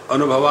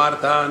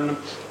अनुभवार्थान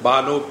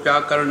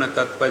बालोप्याकर्ण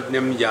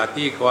तत्पज्ञम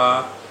जाति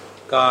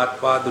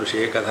का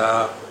दृश्य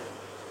कथा।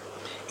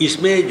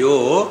 इसमें जो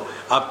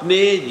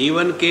अपने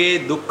जीवन के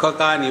दुख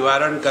का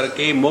निवारण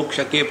करके मोक्ष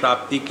के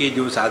प्राप्ति के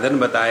जो साधन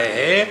बताए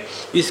हैं,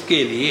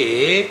 इसके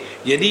लिए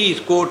यदि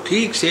इसको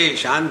ठीक से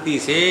शांति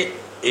से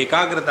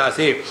एकाग्रता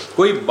से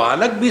कोई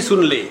बालक भी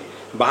सुन ले,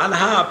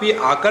 बालहा अपि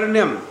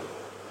आकर्ण्यम,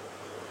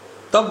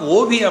 तब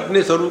वो भी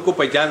अपने स्वरूप को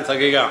पहचान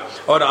सकेगा।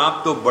 और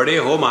आप तो बड़े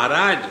हो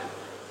महाराज,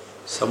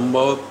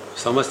 संभव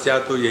समस्या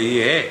तो यही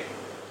है।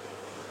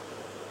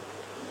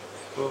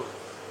 तो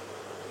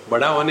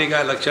बड़ा होने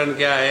का लक्षण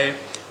क्या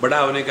है? बड़ा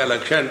होने का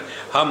लक्षण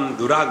हम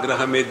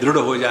दुराग्रह में दृढ़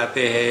हो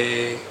जाते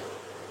हैं।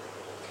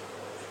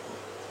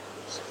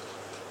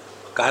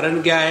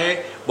 कारण क्या है?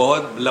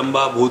 बहुत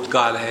लंबा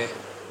भूतकाल है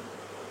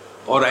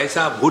और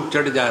ऐसा भूत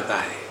चढ़ जाता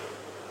है,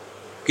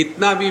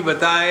 कितना भी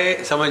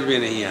बताए समझ में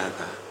नहीं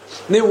आता।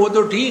 नहीं वो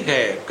तो ठीक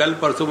है, कल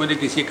परसों मुझे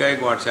किसी का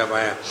एक व्हाट्सएप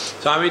आया,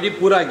 स्वामी जी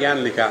पूरा ज्ञान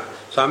लिखा,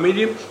 स्वामी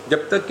जी,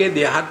 जब तक के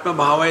देहात्म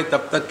भाव है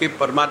तब तक के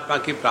परमात्मा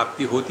की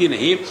प्राप्ति होती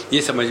नहीं,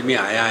 ये समझ में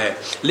आया है।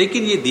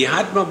 लेकिन ये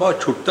देहात्म भाव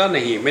छूटता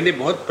नहीं। मैंने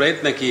बहुत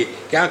प्रयत्न किए,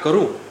 क्या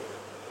करूं?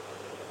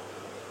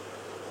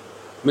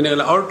 मैंने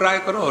बोला और ट्राई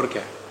करो, और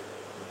क्या।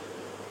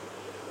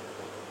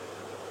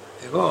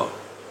 देखो,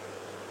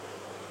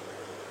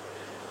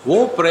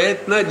 वो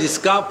प्रयत्न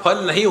जिसका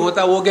फल नहीं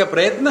होता वो क्या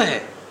प्रयत्न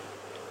है?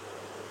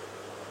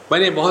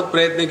 मैंने बहुत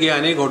प्रयत्न किया,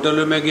 अनेक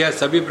होटलों में गया,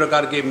 सभी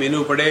प्रकार के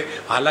मेनू पढ़े।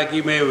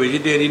 हालांकि मैं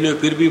वेजिटेरियन हूँ,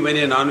 फिर भी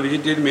मैंने नॉन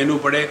वेजिटेरियन मेनू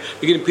पढ़े,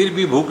 लेकिन फिर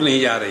भी भूख नहीं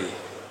जा रही।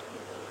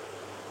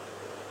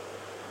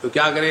 तो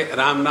क्या करें?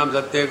 राम नाम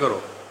सत्य करो।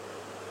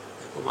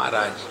 देखो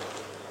महाराज,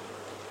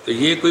 तो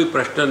ये कोई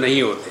प्रश्न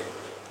नहीं होते।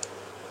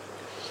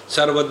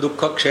 सर्व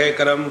दुख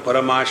क्षयकरम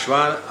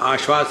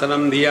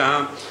परमाश्वासनम धिया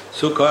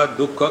सुख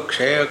दुख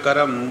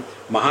क्षयकरम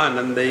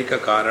महानंदैक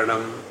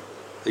कारणम।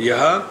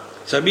 यह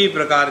सभी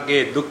प्रकार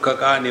के दुख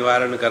का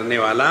निवारण करने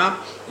वाला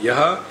यह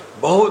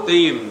बहुत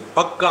ही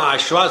पक्का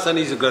आश्वासन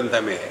इस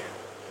ग्रंथ में है।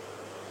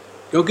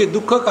 क्योंकि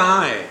दुख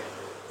कहाँ है?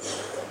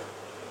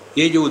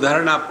 ये जो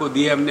उदाहरण आपको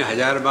दिए हमने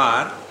 1000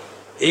 बार,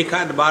 एक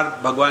आध बार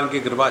भगवान की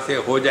कृपा से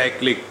हो जाए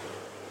क्लिक।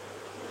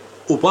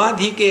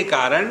 उपाधि के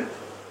कारण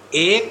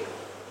एक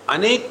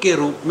अनेक के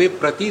रूप में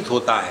प्रतीत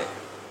होता है।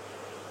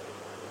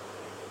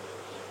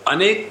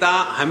 अनेकता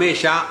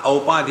हमेशा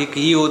औपाधिक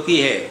ही होती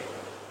है,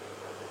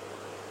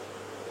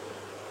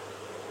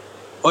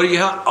 और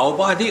यह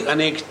औपाधिक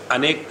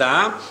अनेकता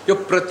जो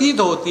प्रतीत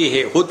होती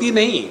है, होती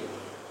नहीं।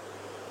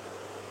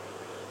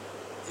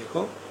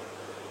 देखो,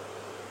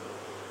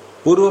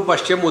 पूर्व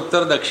पश्चिम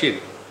उत्तर दक्षिण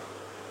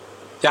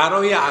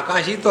चारों ये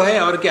आकाश ही तो है,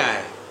 और क्या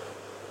है।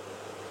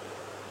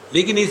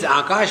 लेकिन इस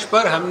आकाश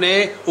पर हमने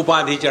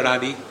उपाधि चढ़ा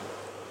दी।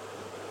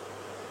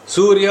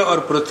 सूर्य और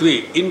पृथ्वी,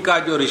 इनका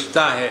जो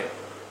रिश्ता है,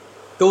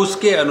 तो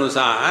उसके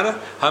अनुसार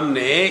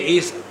हमने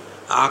इस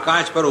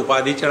आकाश पर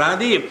उपाधि चढ़ा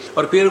दी,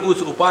 और फिर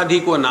उस उपाधि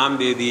को नाम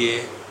दे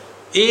दिए।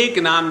 एक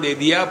नाम दे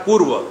दिया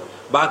पूर्व,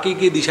 बाकी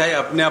की दिशाएं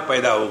अपने आप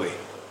पैदा हो गई।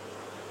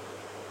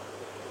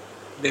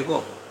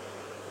 देखो,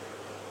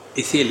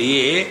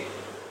 इसीलिए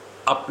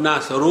अपना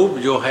स्वरूप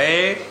जो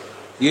है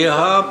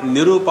यह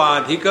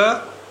निरुपाधिक,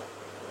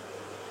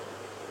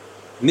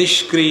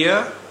 निष्क्रिय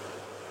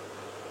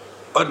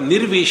और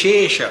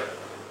निर्विशेष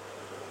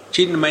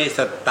चिन्मय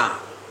सत्ता।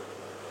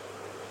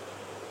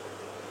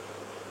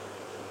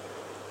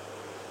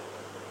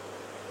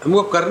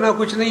 हमको करना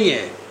कुछ नहीं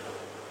है।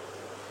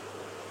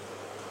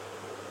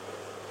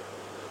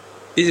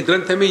 इस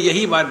ग्रंथ में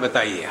यही बात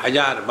बताई है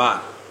 1000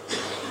 बार।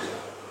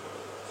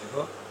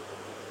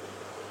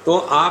 तो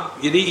आप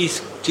यदि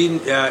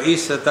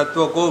इस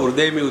तत्व को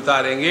हृदय में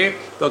उतारेंगे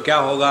तो क्या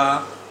होगा?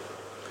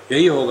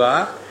 यही होगा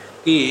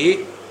कि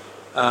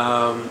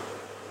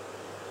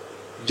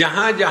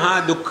जहां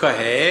जहां दुख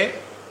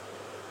है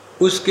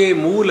उसके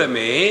मूल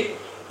में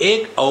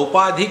एक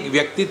औपाधिक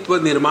व्यक्तित्व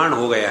निर्माण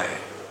हो गया है।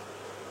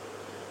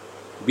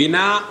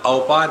 बिना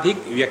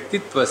औपाधिक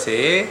व्यक्तित्व से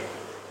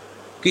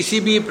किसी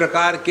भी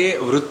प्रकार के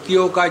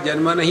वृत्तियों का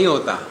जन्म नहीं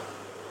होता।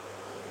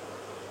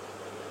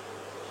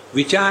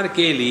 विचार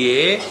के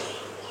लिए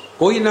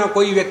कोई ना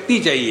कोई व्यक्ति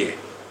चाहिए।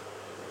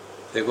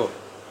 देखो,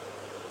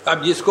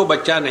 अब जिसको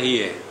बच्चा नहीं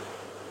है,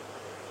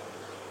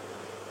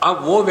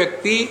 अब वो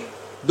व्यक्ति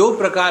 2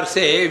 प्रकार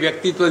से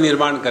व्यक्तित्व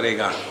निर्माण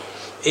करेगा।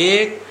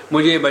 एक,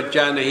 मुझे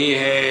बच्चा नहीं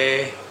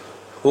है,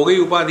 हो गई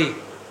उपाधि।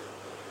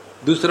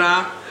 दूसरा,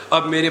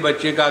 अब मेरे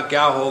बच्चे का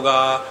क्या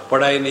होगा,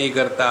 पढ़ाई नहीं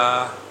करता।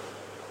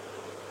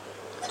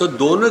 तो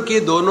दोनों के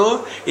दोनों,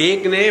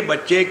 एक ने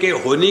बच्चे के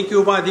होने की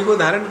उपाधि को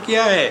धारण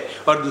किया है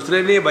और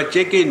दूसरे ने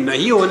बच्चे के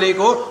नहीं होने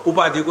को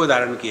उपाधि को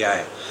धारण किया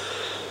है।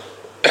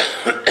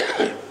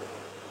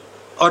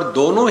 और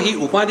दोनों ही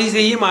उपाधि से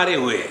ही मारे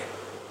हुए हैं।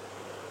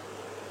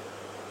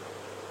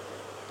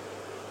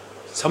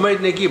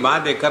 समझने की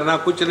बात है, करना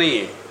कुछ नहीं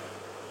है।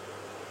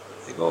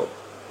 देखो,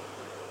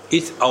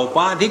 इस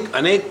औपाधिक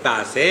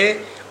अनेकता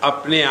से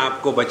अपने आप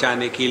को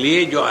बचाने के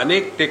लिए जो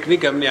अनेक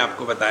टेक्निक हमने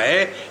आपको बताए,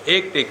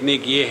 एक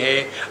टेक्निक ये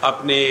है,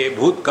 अपने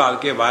भूतकाल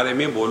के बारे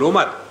में बोलो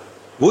मत।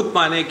 भूत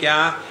माने क्या?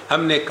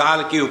 हमने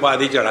काल की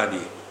उपाधि चढ़ा दी।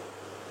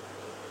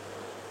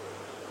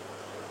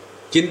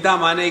 चिंता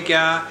माने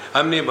क्या?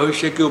 हमने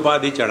भविष्य की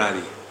उपाधि चढ़ा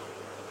दी।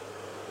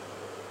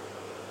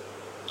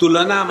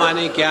 तुलना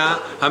माने क्या?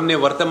 हमने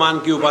वर्तमान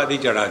की उपाधि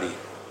चढ़ा दी।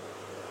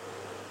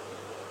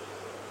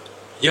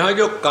 यह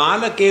जो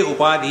काल के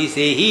उपाधि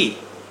से ही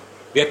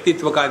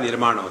व्यक्तित्व का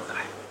निर्माण होता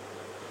है।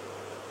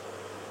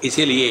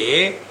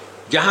 इसीलिए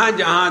जहां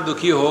जहां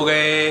दुखी हो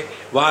गए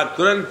वहां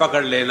तुरंत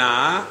पकड़ लेना,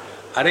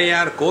 अरे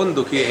यार कौन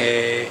दुखी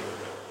है,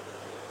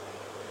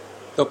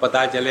 तो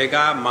पता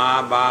चलेगा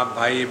माँ बाप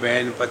भाई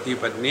बहन पति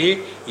पत्नी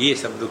ये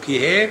सब दुखी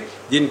है,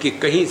 जिनकी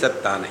कहीं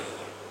सत्ता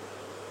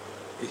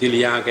नहीं।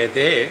 इसीलिए यहाँ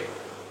कहते हैं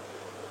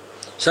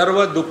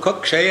सर्व दुख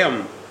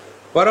क्षयम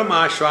परम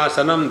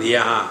आश्वासनम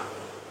धिया।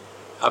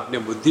 अपने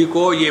बुद्धि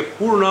को ये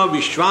पूर्ण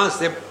विश्वास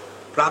से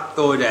प्राप्त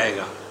हो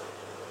जाएगा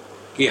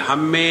कि हम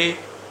में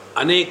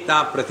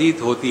अनेकता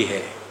प्रतीत होती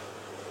है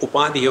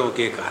उपाधियों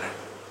के कारण।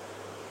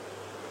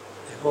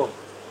 देखो,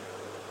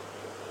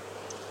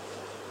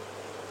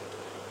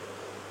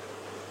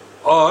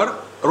 और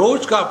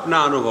रोज का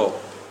अपना अनुभव,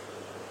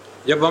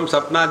 जब हम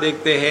सपना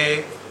देखते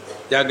हैं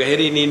या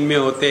गहरी नींद में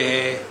होते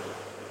हैं,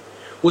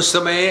 उस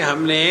समय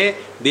हमने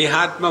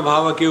देहात्म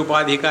भाव की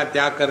उपाधि का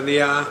त्याग कर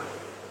दिया,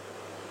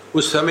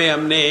 उस समय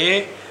हमने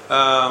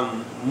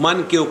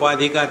मन की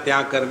उपाधि का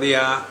त्याग कर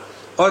दिया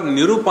और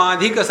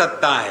निरुपाधिक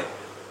सत्ता है।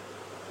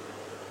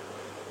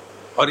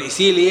 और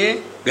इसीलिए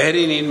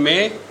गहरी नींद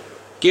में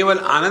केवल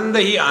आनंद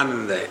ही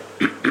आनंद है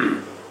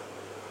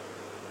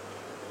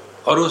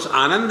और उस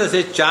आनंद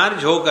से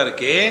चार्ज होकर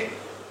के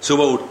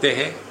सुबह उठते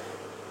हैं।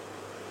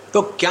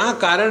 तो क्या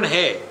कारण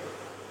है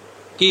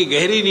कि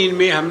गहरी नींद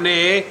में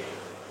हमने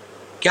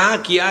क्या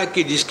किया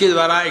कि जिसके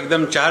द्वारा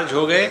एकदम चार्ज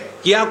हो गए?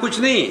 किया कुछ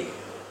नहीं,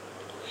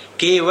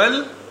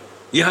 केवल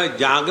यह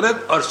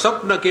जागृत और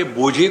स्वप्न के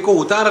बोझे को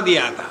उतार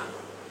दिया था।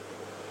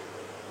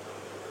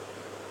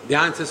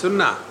 ध्यान से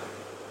सुनना,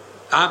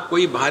 आप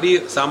कोई भारी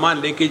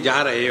सामान लेके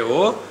जा रहे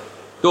हो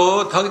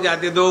तो थक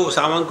जाते तो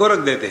सामान को रख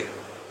देते,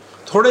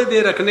 थोड़े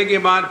देर रखने के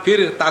बाद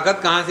फिर ताकत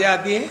कहां से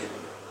आती है?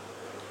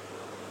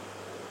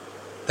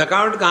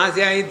 थकावट कहां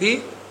से आई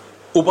थी?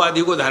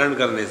 उपाधि को धारण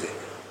करने से।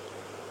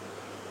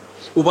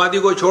 उपाधि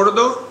को छोड़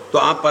दो तो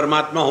आप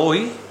परमात्मा हो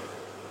ही।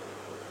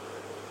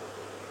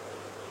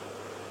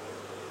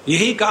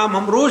 यही काम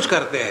हम रोज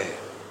करते हैं।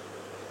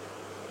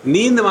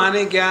 नींद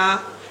माने क्या?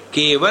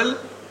 केवल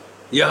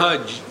यह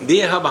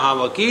देह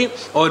भाव की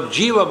और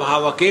जीव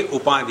भाव के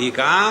उपाधि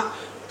का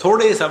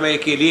थोड़े समय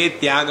के लिए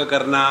त्याग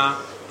करना।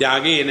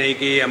 त्यागे नहीं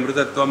कि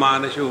अमृतत्व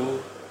मानसु।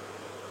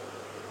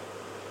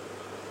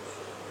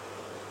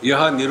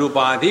 यह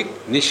निरुपाधिक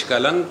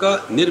निष्कलंक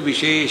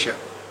निर्विशेष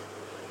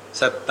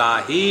सत्ता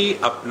ही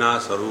अपना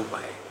स्वरूप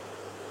है।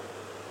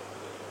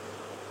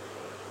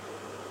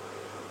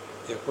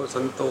 देखो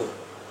संतो,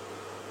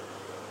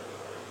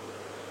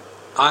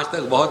 आज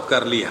तक बहुत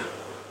कर लिया,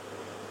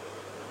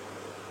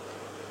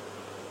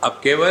 अब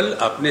केवल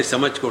अपने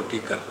समझ को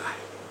ठीक करना है।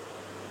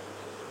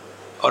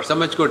 और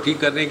समझ को ठीक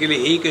करने के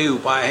लिए एक ही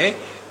उपाय है,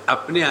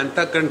 अपने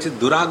अंतःकरण से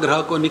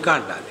दुराग्रह को निकाल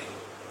डालें।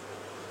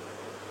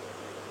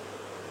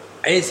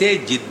 ऐसे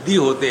जिद्दी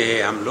होते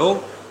हैं हम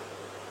लोग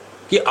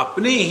कि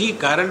अपने ही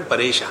कारण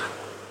परेशान।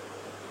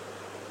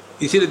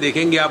 इसीलिए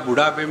देखेंगे आप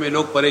बुढ़ापे में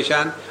लोग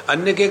परेशान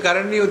अन्य के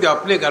कारण नहीं होते,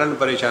 अपने कारण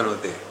परेशान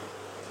होते हैं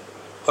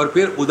और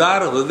फिर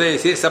उदार हृदय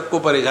से सबको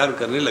परेशान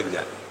करने लग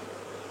जाते हैं।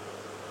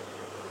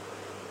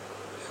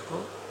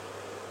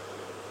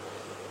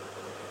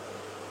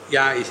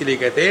 या इसलिए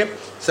कहते हैं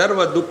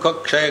सर्व दुख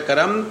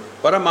क्षयकरम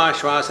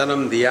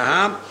परमाश्वासनम दिया।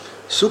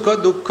 सुख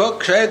दुख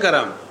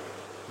क्षयकरम,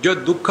 जो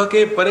दुख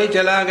के परे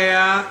चला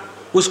गया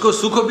उसको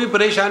सुख भी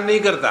परेशान नहीं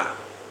करता।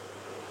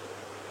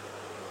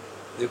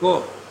 देखो,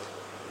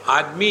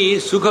 आदमी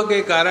सुख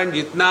के कारण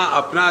जितना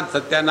अपना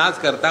सत्यानाश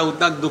करता है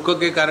उतना दुख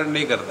के कारण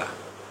नहीं करता।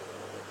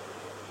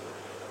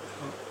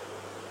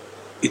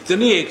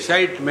 इतनी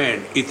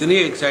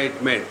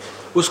एक्साइटमेंट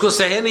उसको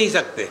सह नहीं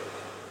सकते।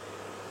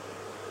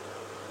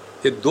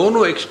 ये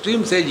दोनों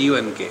एक्सट्रीम्स है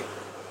जीवन के।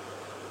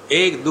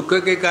 एक दुख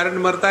के कारण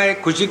मरता है,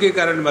 एक खुशी के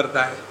कारण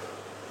मरता है।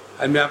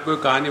 और मैं आपको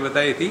एक कहानी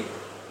बताई थी,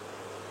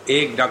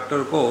 एक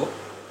डॉक्टर को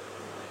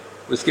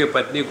उसके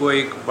पत्नी को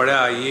एक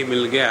बड़ा ये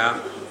मिल गया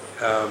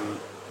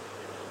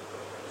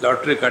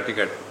लॉटरी का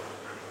टिकट।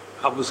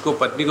 अब उसको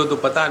पत्नी को तो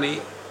पता नहीं,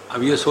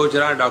 अब ये सोच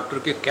रहा डॉक्टर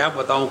के क्या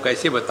बताऊं,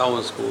 कैसे बताऊं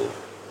उसको।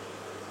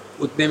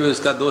 उतने में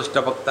उसका दोस्त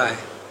टपकता है,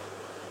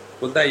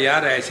 बोलता है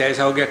यार ऐसा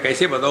ऐसा हो गया,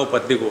 कैसे बताओ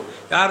पत्नी को?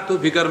 यार तू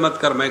फिक्र मत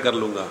कर, मैं कर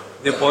लूँगा।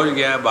 ये पहुँच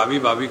गया भाभी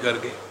भाभी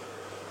करके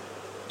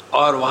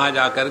और वहाँ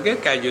जा कर के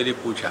कैजुअली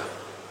पूछा,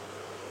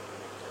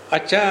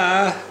 अच्छा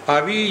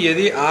भाभी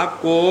यदि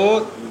आपको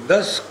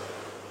 10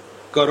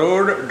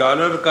 करोड़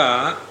डॉलर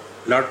का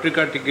लॉटरी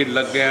का टिकट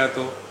लग गया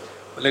तो?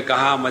 बोले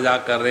कहाँ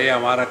मजाक कर रहे हैं,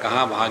 हमारा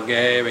कहाँ भाग्य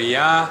है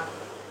भैया।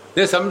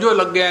 ये समझो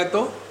लग गया है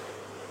तो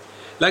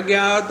लग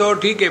गया तो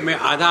ठीक है, मैं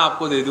आधा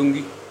आपको दे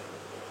दूंगी।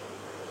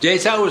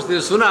 जैसा उसने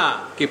सुना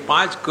कि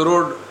 5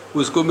 करोड़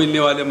उसको मिलने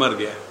वाले मर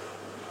गया।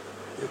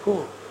 देखो,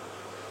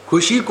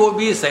 खुशी को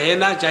भी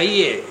सहना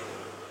चाहिए।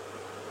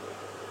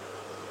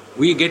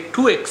 We get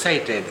too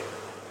excited.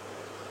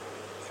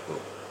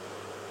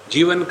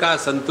 जीवन का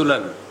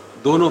संतुलन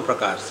दोनों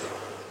प्रकार से,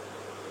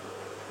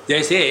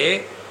 जैसे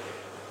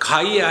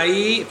खाई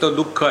आई तो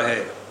दुख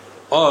है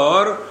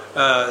और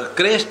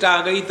क्रेस्ट आ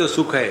गई तो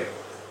सुख है।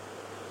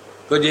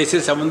 तो जैसे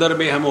समुद्र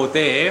में हम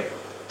होते हैं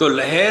तो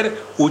लहर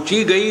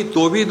ऊंची गई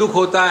तो भी दुख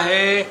होता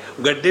है,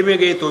 गड्ढे में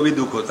गई तो भी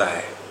दुख होता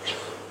है।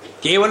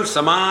 केवल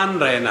समान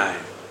रहना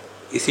है।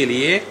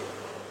 इसीलिए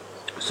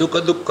सुख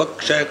दुख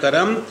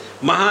क्षयकरम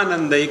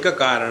महानंदैक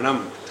कारणम,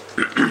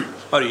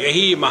 और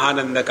यही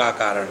महानंद का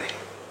कारण है।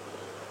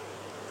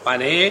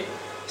 माने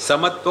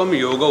समत्वम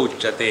योग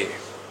उच्चते।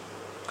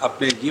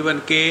 अपने जीवन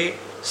के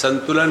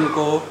संतुलन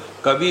को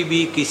कभी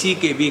भी किसी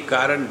के भी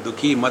कारण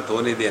दुखी मत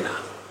होने देना।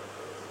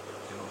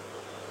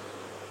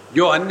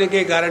 जो अन्य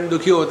के कारण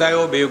दुखी होता है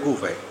वो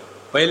बेवकूफ़ है।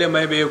 पहले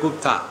मैं बेवकूफ़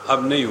था,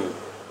 अब नहीं हूँ।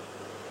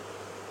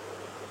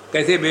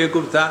 कैसे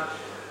बेवकूफ़ था?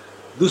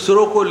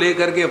 दूसरों को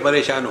लेकर के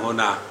परेशान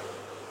होना।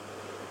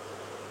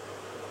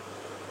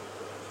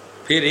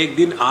 फिर एक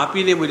दिन आप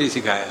ही ने मुझे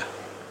सिखाया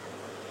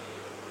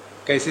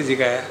कैसे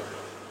सिखाया?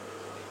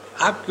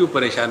 आप क्यों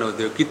परेशान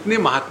होते हो? कितने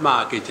महात्मा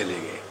आके चले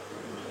गए,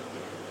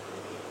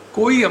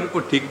 कोई हमको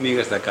ठीक नहीं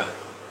कर सका।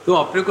 तुम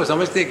अपने को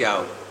समझते क्या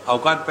हो?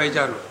 औकात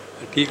पहचानो।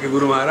 ठीक है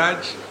गुरु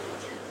महाराज,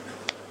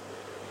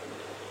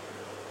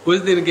 कुछ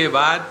दिन के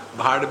बाद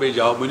भाड़ में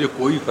जाओ, मुझे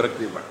कोई फर्क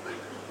नहीं पड़ता।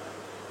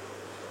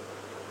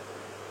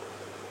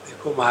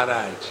 देखो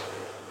महाराज,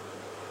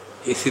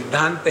 ये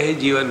सिद्धांत है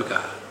जीवन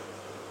का।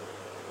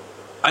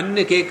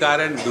 अन्य के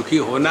कारण दुखी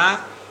होना,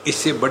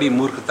 इससे बड़ी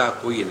मूर्खता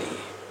कोई नहीं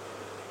है।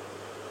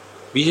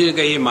 विशेष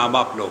कर ये माँ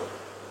बाप लोग,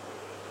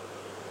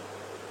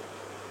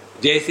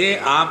 जैसे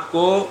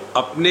आपको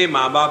अपने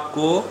माँ बाप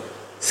को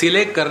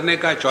सिलेक्ट करने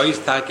का चॉइस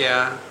था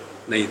क्या?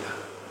 नहीं था।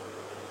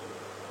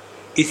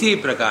 इसी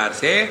प्रकार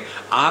से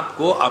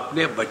आपको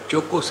अपने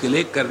बच्चों को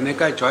सिलेक्ट करने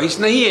का चॉइस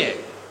नहीं है।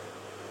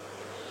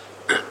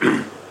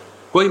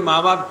 कोई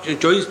माँ बाप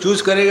चॉइस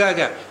चूज करेगा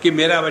क्या कि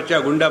मेरा बच्चा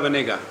गुंडा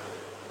बनेगा?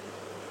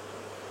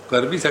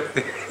 कर भी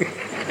सकते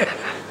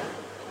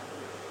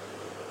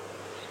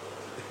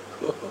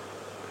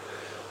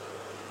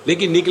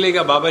लेकिन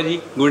निकलेगा बाबा जी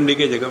गुंडे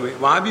के जगह में,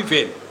 वहां भी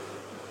फेल।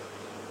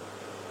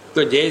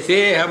 तो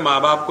जैसे हम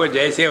माँ बाप को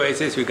जैसे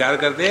वैसे स्वीकार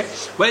करते हैं,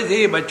 वैसे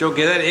ही बच्चों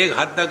के अंदर एक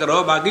हद तक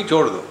रहो, बाकी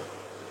छोड़ दो।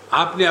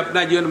 आपने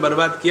अपना जीवन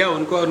बर्बाद किया,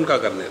 उनको उनका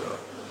करने दो।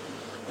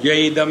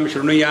 यदम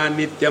शृणुया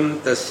नित्यम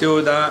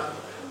तस्योदा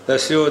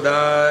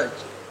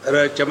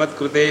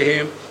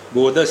चमत्कृते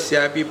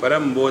बोधस्यापि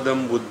परम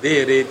बोधम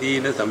बुद्धे रेति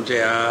न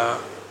संशया।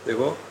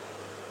 देखो,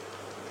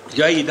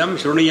 यदम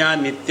शृणुया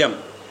नित्यम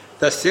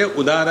तस्य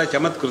उदार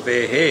चमत्कृते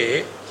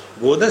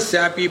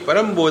बोधस्यापि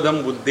परम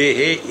बोधम बुद्धे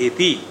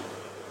एति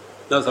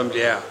न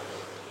समझया।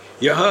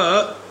 यह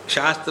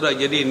शास्त्र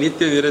यदि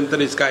नित्य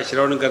निरंतर इसका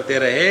श्रवण करते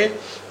रहे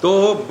तो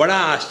बड़ा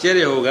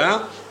आश्चर्य होगा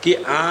कि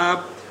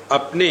आप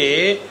अपने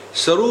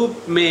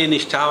स्वरूप में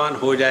निष्ठावान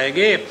हो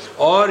जाएंगे,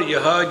 और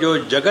यह जो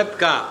जगत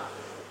का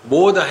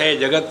बोध है,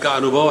 जगत का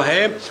अनुभव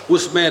है,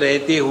 उसमें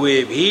रहते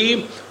हुए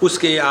भी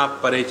उसके आप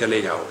परे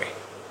चले जाओगे।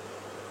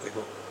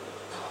 देखो,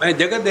 मैं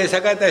जगत जैसा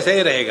का तैसा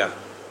ही रहेगा,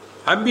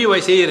 हम भी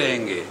वैसे ही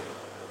रहेंगे।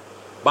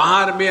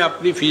 बाहर में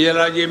अपनी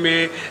फिजियोलॉजी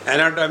में,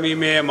 एनाटॉमी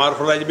में,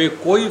 मॉर्फोलॉजी में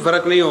कोई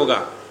फर्क नहीं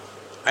होगा।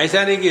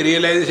 ऐसा नहीं कि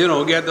रियलाइजेशन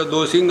हो गया तो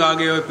दो सिंग आ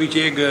गए और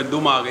पीछे एक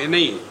दुम आ गए,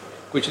 नहीं,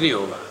 कुछ नहीं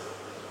होगा।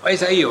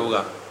 ऐसा ही होगा।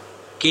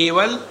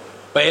 केवल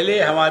पहले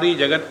हमारी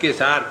जगत के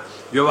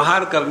साथ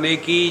व्यवहार करने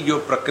की जो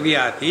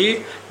प्रक्रिया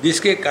थी,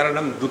 जिसके कारण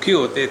हम दुखी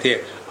होते थे,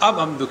 अब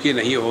हम दुखी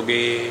नहीं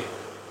होंगे।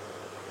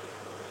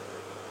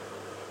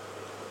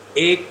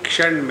 एक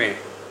क्षण में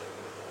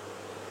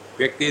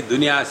व्यक्ति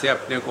दुनिया से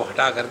अपने को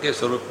हटा करके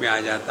स्वरूप में आ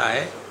जाता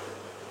है।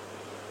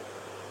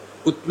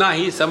 उतना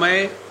ही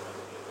समय,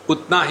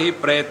 उतना ही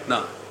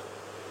प्रयत्न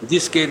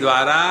जिसके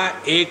द्वारा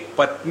एक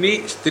पत्नी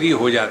स्त्री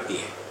हो जाती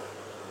है।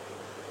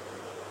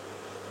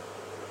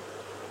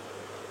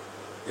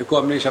 देखो,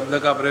 हमने शब्द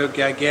का प्रयोग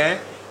क्या किया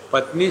है?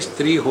 पत्नी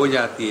स्त्री हो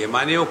जाती है,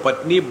 माने वो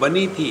पत्नी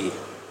बनी थी।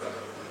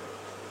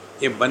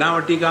 ये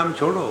बनावटी काम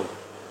छोड़ो।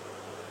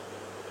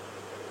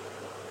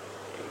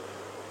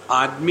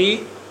 आदमी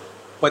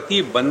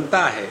पति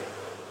बनता है,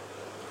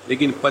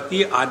 लेकिन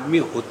पति आदमी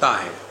होता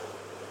है।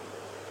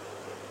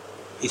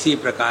 इसी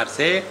प्रकार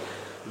से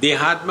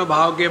देहात्म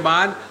भाव के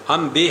बाद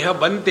हम देह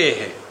बनते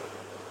हैं,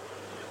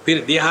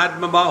 फिर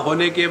देहात्म भाव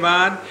होने के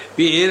बाद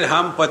फिर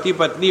हम पति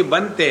पत्नी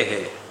बनते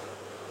हैं,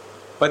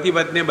 पति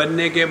पत्नी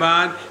बनने के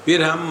बाद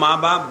फिर हम माँ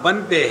बाप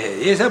बनते हैं।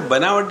 ये सब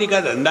बनावटी का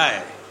धंधा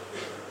है,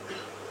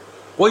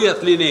 कोई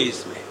असली नहीं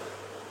इसमें।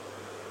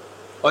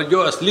 और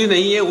जो असली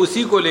नहीं है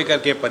उसी को लेकर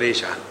के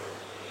परेशान।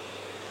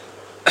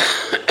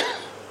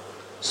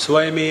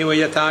 स्वयमेव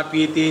यथा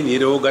पीति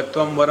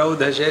निरोगत्वं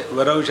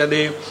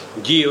वरौषधे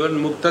जीवन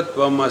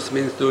मुक्तत्वम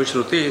अस्मिंस्तु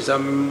श्रुति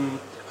सम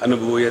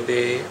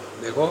अनुभूयते।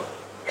 देखो,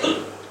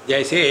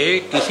 जैसे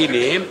किसी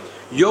ने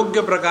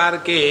योग्य प्रकार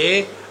के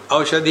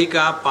औषधि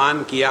का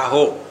पान किया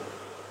हो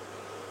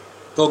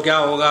तो क्या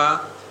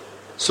होगा?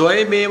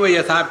 स्वयमेव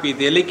यथा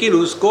पीते, लेकिन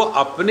उसको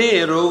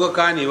अपने रोग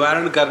का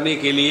निवारण करने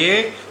के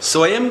लिए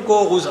स्वयं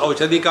को उस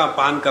औषधि का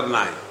पान करना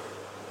है।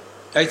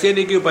 ऐसे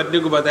नहीं कि पत्नी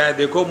को बताया,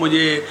 देखो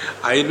मुझे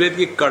आयुर्वेद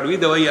की कड़वी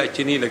दवाई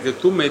अच्छी नहीं लगती,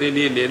 तुम मेरे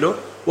लिए ले लो।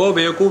 वो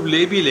बेवकूफ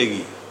ले भी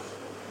लेगी,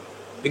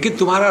 लेकिन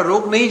तुम्हारा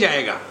रोग नहीं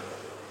जाएगा।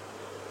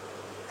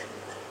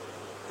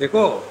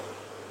 देखो,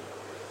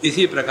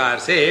 इसी प्रकार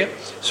से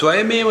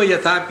स्वयमेव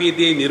यथा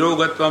पीति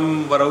निरोगत्वम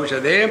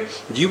वरौषधे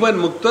जीवन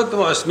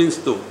मुक्तत्व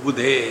अस्मिंस्तु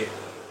बुधे।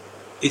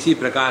 इसी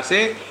प्रकार से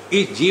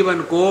इस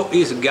जीवन को,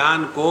 इस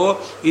ज्ञान को,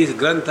 इस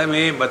ग्रंथ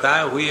में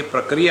बताए हुए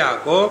प्रक्रिया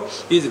को,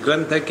 इस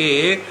ग्रंथ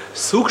के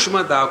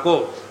सूक्ष्मता को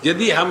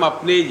यदि हम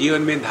अपने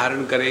जीवन में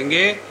धारण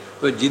करेंगे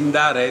तो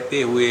जिंदा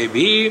रहते हुए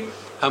भी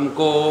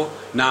हमको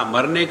ना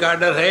मरने का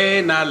डर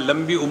है, ना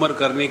लंबी उम्र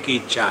करने की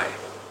इच्छा है,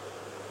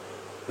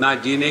 ना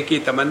जीने की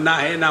तमन्ना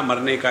है, ना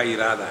मरने का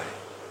इरादा है।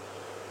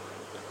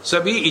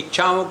 सभी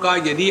इच्छाओं का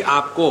यदि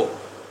आपको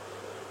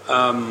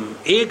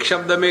एक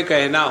शब्द में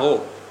कहना हो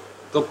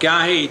तो क्या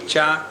है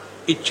इच्छा?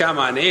 इच्छा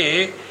माने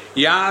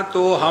या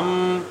तो हम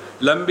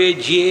लंबे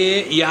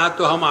जिए या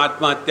तो हम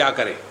आत्महत्या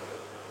करें।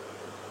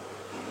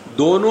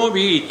 दोनों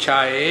भी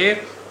इच्छाएं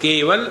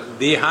केवल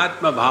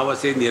देहात्म भाव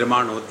से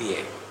निर्माण होती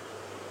है।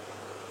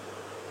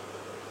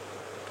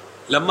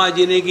 लंबा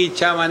जीने की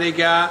इच्छा माने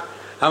क्या?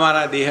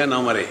 हमारा देह न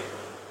मरे।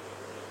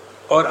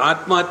 और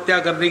आत्महत्या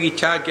करने की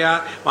इच्छा क्या?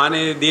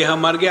 माने देह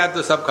मर गया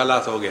तो सब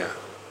खलास हो गया।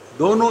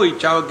 दोनों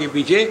इच्छाओं के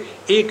पीछे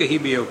एक ही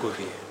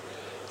बेवकूफ़ी है।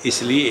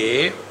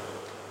 इसलिए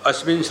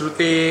अस्मिन्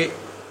श्रुते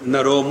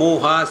नरो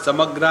मोहा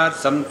समग्रात्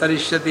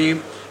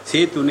संतरिष्यति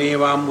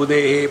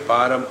सेतुनेवाम्बुदेः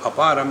पारम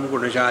अपारम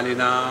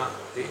गुणशालिना।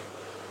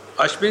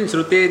 अस्मिन्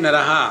श्रुते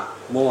नरः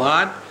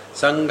मोहात्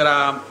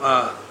संग्राम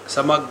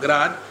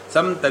समग्रात्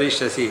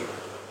संतरिष्यसि।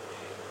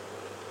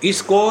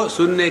 इसको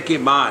सुनने के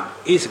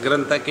बाद, इस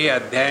ग्रंथ के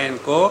अध्ययन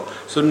को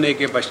सुनने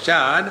के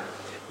पश्चात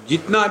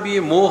जितना भी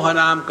मोह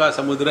नाम का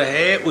समुद्र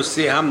है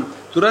उससे हम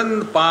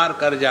तुरंत पार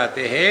कर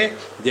जाते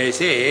हैं।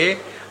 जैसे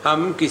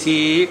हम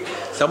किसी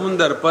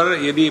समुद्र पर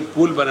यदि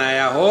पुल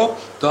बनाया हो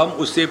तो हम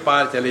उससे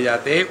पार चले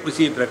जाते हैं,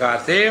 उसी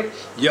प्रकार से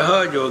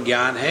यह जो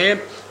ज्ञान है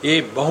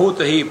ये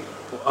बहुत ही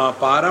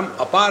पारम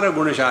अपार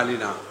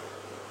गुणशालिना,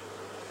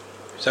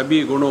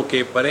 सभी गुणों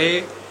के परे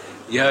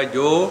यह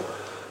जो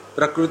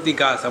प्रकृति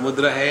का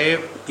समुद्र है,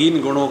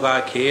 3 गुणों का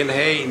खेल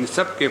है, इन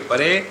सब के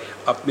परे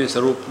अपने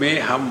स्वरूप में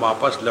हम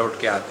वापस लौट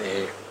के आते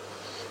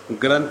हैं।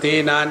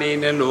 ग्रंथे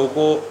नानेन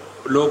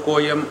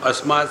लोकोयम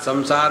अस्मात्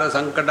संसार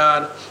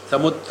संकटात्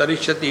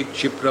समुत्तरिष्यति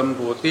क्षिप्रम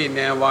भूति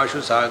न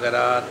वाशु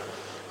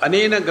सागरात्।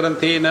 अनेन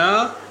ग्रंथेन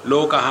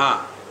लोकः,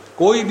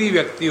 कोई भी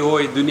व्यक्ति हो,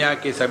 इस दुनिया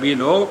के सभी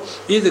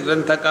लोग इस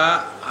ग्रंथ का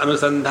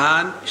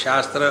अनुसंधान,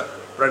 शास्त्र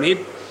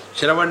प्रणीत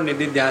श्रवण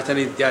निधिध्यासन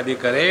इत्यादि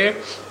करें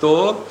तो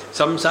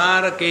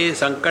संसार के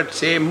संकट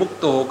से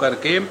मुक्त होकर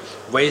के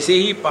वैसे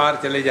ही पार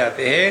चले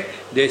जाते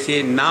हैं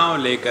जैसे नाव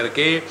लेकर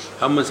के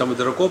हम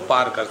समुद्र को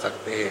पार कर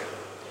सकते हैं।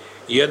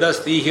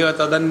 यदस्ति ह्य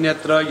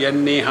तदन्यत्र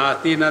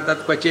यन्नेहास्ति न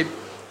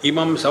तत्क्वचित्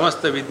इमं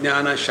समस्त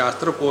विज्ञान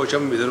शास्त्र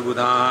कोशम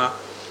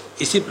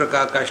विदुर्बुधाः। इसी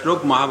प्रकार का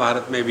श्लोक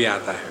महाभारत में भी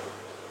आता है।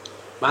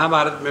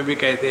 महाभारत में भी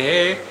कहते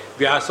हैं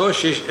व्यासो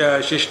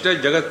शिष्ट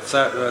जगत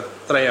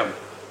त्रयम।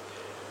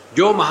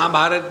 जो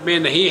महाभारत में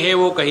नहीं है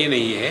वो कहीं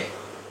नहीं है,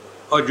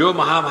 और जो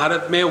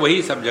महाभारत में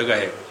वही सब जगह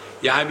है।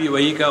 यहाँ भी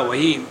वही का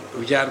वही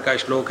विचार का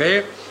श्लोक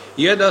है।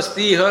 यद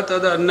अस्ति ह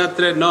तद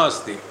अन्यत्र न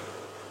अस्ति।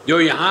 जो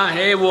यहाँ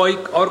है वो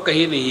एक और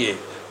कहीं नहीं है,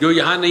 जो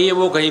यहाँ नहीं है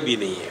वो कहीं भी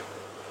नहीं है।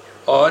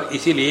 और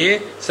इसीलिए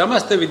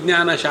समस्त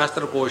विज्ञान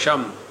शास्त्र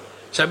कोशम,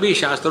 सभी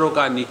शास्त्रों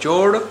का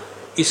निचोड़,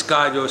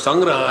 इसका जो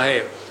संग्रह है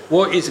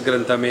वो इस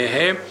ग्रंथ में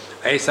है।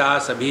 ऐसा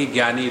सभी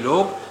ज्ञानी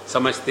लोग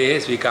समझते हैं,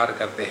 स्वीकार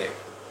करते हैं।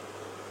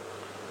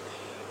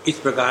 इस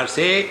प्रकार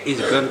से इस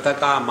ग्रंथ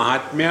का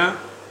महात्म्य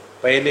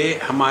पहले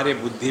हमारे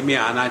बुद्धि में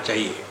आना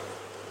चाहिए।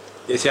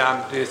 जैसे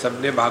आपने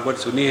सबने भागवत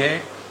सुनी है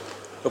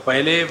तो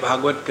पहले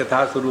भागवत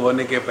कथा शुरू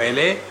होने के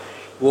पहले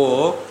वो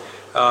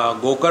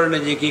गोकर्ण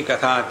जी की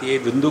कथा आती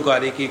है,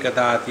 धुंधुकारी की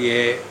कथा आती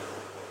है।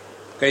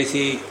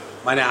 कैसी,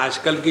 माने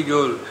आजकल की जो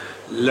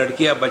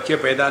लड़कियां बच्चे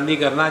पैदा नहीं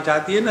करना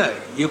चाहती है ना,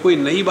 ये कोई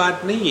नई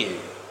बात नहीं है,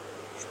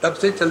 तब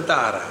से चलता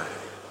आ रहा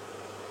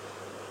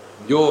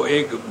है। जो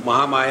एक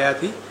महामाया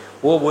थी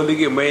वो बोली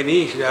कि मैं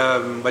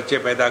नहीं बच्चे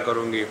पैदा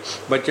करूंगी,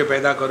 बच्चे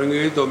पैदा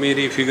करूंगी तो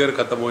मेरी फिगर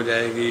ख़त्म हो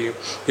जाएगी,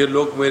 फिर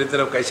लोग मेरी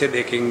तरफ कैसे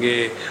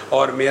देखेंगे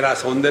और मेरा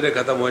सौंदर्य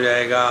ख़त्म हो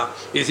जाएगा,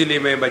 इसीलिए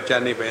मैं बच्चा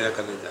नहीं पैदा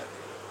करने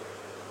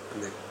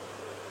चाहती।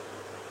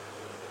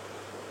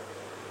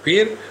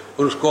 फिर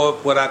उसको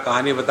पूरा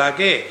कहानी बता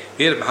के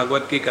फिर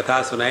भागवत की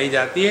कथा सुनाई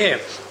जाती है,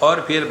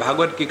 और फिर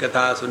भागवत की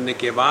कथा सुनने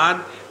के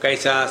बाद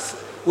कैसा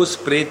उस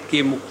प्रेत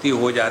की मुक्ति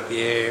हो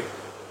जाती है।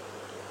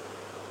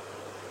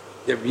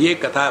 जब ये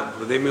कथा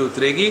हृदय में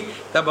उतरेगी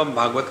तब हम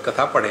भागवत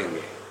कथा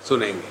पढ़ेंगे,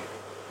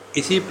 सुनेंगे।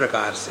 इसी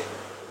प्रकार से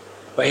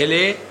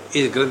पहले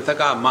इस ग्रंथ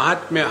का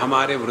महात्म्य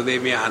हमारे हृदय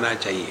में आना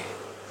चाहिए।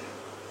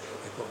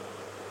 देखो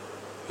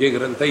ये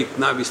ग्रंथ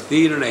इतना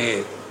विस्तीर्ण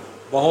है,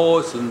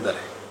 बहुत सुंदर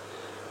है।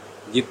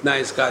 जितना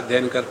इसका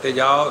अध्ययन करते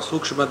जाओ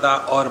सूक्ष्मता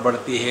और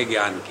बढ़ती है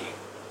ज्ञान की।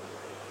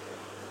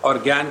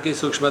 और ज्ञान की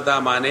सूक्ष्मता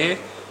माने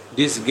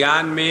जिस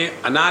ज्ञान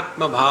में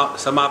अनात्म भाव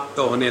समाप्त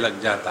होने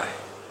लग जाता है।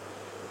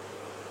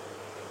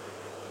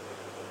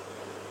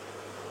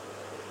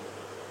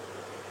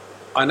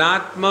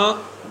 अनात्म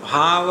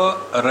भाव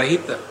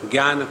रहित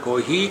ज्ञान को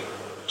ही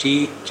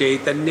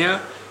चैतन्य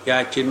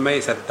या चिन्मय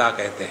सत्ता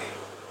कहते हैं।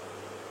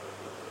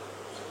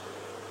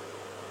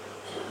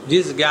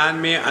 जिस ज्ञान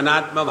में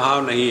अनात्म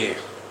भाव नहीं है,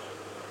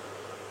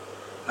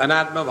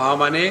 अनात्म भाव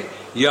माने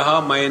यह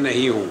मैं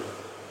नहीं हूं,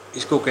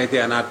 इसको कहते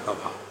हैं अनात्म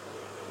भाव।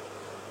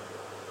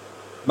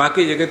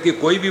 बाकी जगत की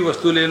कोई भी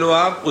वस्तु ले लो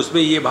आप,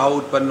 उसमें ये भाव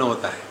उत्पन्न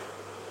होता है।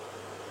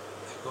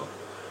 देखो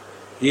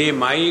ये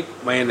माइक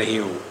मैं नहीं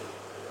हूं,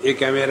 ये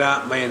कैमरा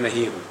मैं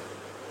नहीं हूं,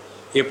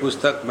 ये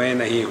पुस्तक मैं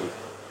नहीं हूं।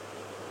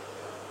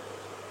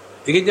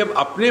 लेकिन जब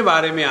अपने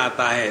बारे में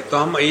आता है तो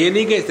हम ये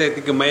नहीं कह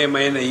सकते कि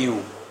मैं नहीं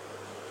हूं।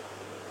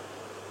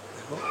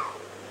 देखो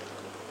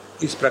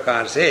इस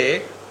प्रकार से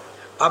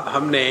अब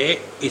हमने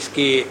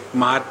इसके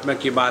महात्मा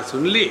की बात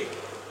सुन ली,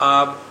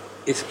 अब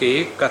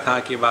इसके कथा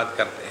की बात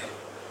करते हैं।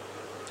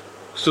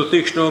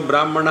 सुतीक्ष्णो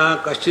ब्राह्मणा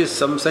कश्चित्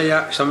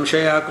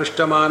संशया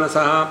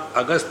कृष्टमानसः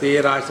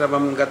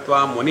अगस्त्येराश्रमं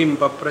गत्वा मुनिं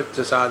पप्रच्छ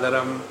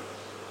सादरम।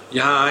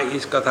 यहाँ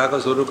इस कथा को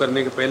शुरू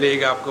करने के पहले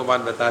एक आपको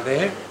बात बताते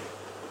हैं।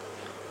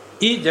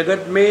 इस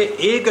जगत में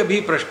एक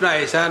भी प्रश्न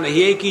ऐसा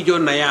नहीं है कि जो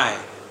नया है,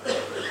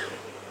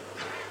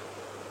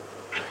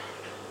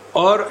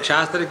 और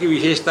शास्त्र की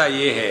विशेषता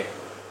ये है,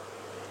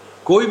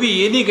 कोई भी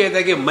ये नहीं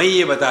कहता कि मैं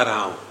ये बता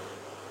रहा हूं।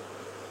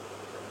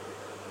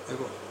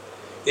 देखो,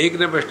 एक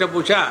ने प्रश्न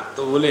पूछा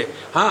तो बोले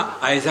हाँ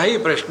ऐसा ही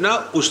प्रश्न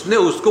उसने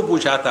उसको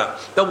पूछा था,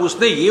 तब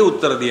उसने ये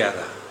उत्तर दिया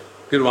था,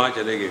 फिर वहां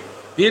चले गए।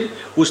 फिर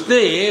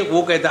उसने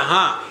वो कहता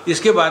हाँ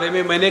इसके बारे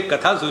में मैंने एक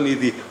कथा सुनी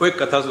थी, वो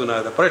एक कथा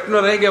सुना था, प्रश्न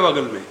रह गया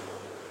बगल में।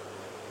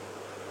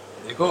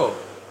 देखो,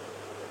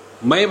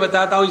 मैं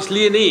बताता हूं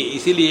इसलिए नहीं,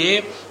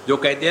 इसीलिए जो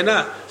कहते हैं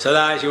ना,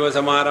 सदाशिव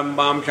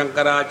समारंभाम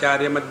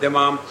शंकराचार्य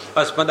मध्यमाम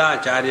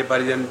अस्मदाचार्य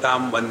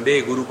पर्यंताम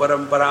वंदे गुरु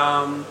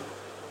परंपराम।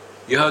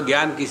 यह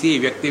ज्ञान किसी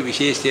व्यक्ति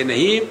विशेष से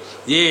नहीं,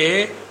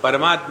 ये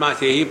परमात्मा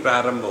से ही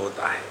प्रारंभ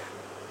होता है।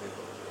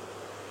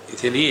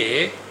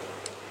 इसलिए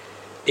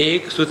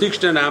एक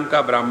सुतीक्ष्ण नाम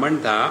का ब्राह्मण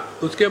था,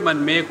 उसके मन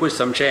में कुछ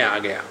संशय आ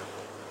गया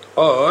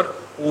और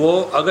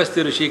वो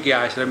अगस्त्य ऋषि के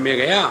आश्रम में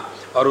गया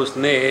और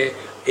उसने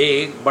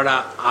एक बड़ा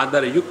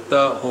आदर युक्त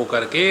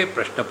होकर के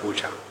प्रश्न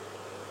पूछा।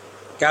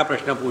 क्या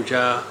प्रश्न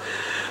पूछा?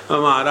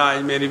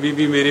 महाराज मेरी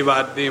बीबी मेरी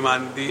बात नहीं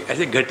मानती।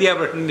 ऐसे घटिया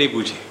प्रश्न नहीं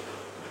पूछे।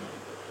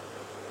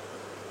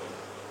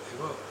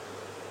 देखो,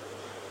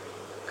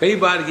 कई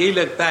बार यही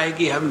लगता है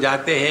कि हम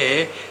जाते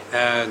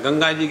हैं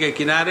गंगा जी के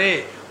किनारे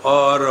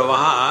और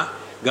वहाँ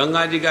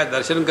गंगा जी का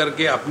दर्शन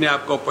करके अपने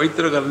आप को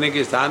पवित्र करने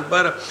के स्थान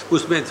पर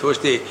उसमें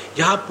सोचते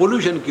यहाँ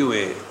पोल्यूशन क्यों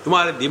है,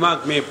 तुम्हारे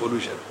दिमाग में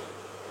पोल्यूशन।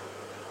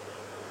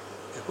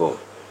 देखो,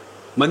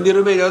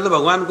 मंदिरों में जाओ तो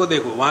भगवान को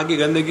देखो, वहां की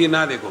गंदगी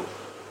ना देखो।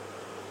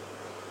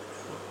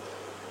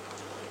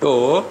 तो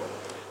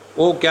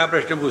वो क्या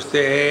प्रश्न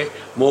पूछते हैं?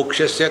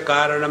 मोक्षस्य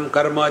कारणम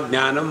कर्म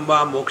ज्ञानम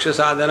वा मोक्ष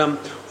साधनम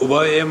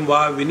उभयम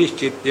वा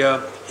विनिश्चित्य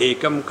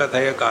एकम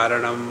कथय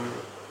कारणम।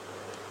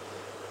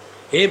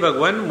 हे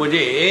भगवान,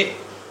 मुझे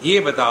ये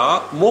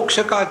बताओ मोक्ष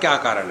का क्या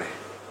कारण है?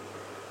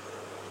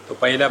 तो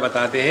पहला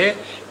बताते हैं,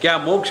 क्या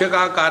मोक्ष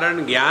का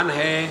कारण ज्ञान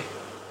है,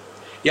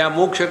 या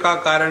मोक्ष का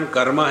कारण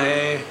कर्म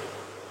है,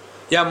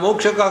 या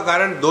मोक्ष का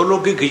कारण दोनों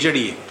की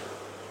खिचड़ी है?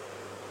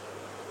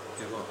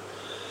 देखो,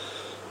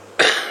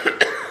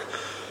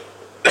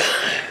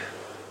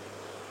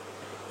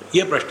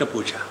 ये प्रश्न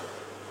पूछा।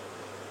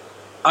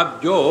 अब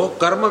जो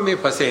कर्म में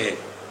फंसे हैं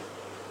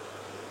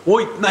वो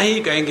इतना ही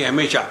कहेंगे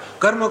हमेशा,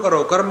 कर्म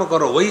करो कर्म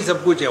करो, वही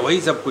सब कुछ है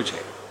वही सब कुछ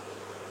है,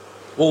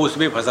 वो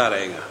उसमें फंसा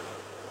रहेगा।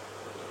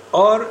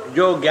 और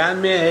जो ज्ञान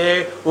में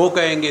है वो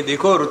कहेंगे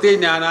देखो रुते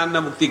ज्ञानान्न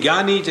मुक्ति,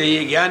 ज्ञान ही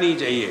चाहिए ज्ञान ही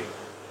चाहिए।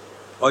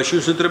 और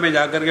शिव सूत्र में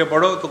जाकर के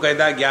पढ़ो तो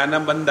कहता है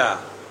ज्ञानम बंदा,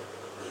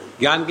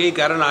 ज्ञान के ही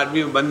कारण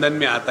आदमी बंधन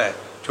में आता है,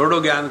 छोड़ो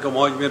ज्ञान को,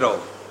 मौज में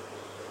रहो।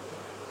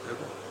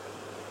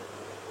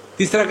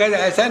 तीसरा कहता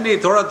है ऐसा नहीं,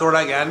 थोड़ा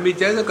थोड़ा ज्ञान भी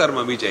चाहिए तो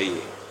कर्म भी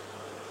चाहिए।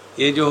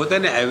 ये जो होता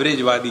है ना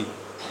एवरेजवादी।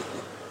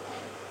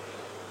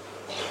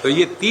 तो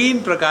ये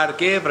तीन प्रकार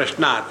के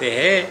प्रश्न आते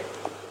हैं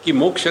कि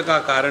मोक्ष का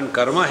कारण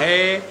कर्म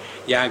है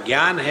या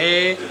ज्ञान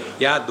है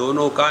या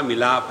दोनों का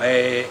मिलाप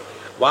है।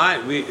 वह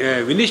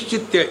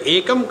विनिश्चित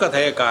एकम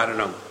कथय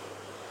कारणम।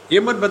 ये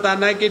मत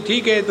बताना है कि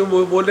ठीक है तुम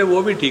वो बोले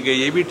वो भी ठीक है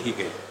ये भी ठीक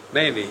है,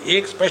 नहीं नहीं,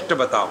 एक स्पष्ट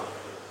बताओ।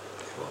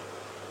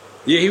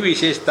 यही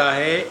विशेषता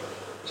है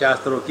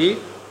शास्त्रों की।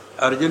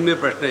 अर्जुन में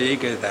प्रश्न यही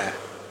कहता है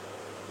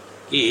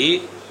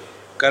कि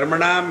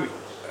कर्मणाम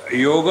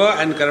योग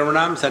एंड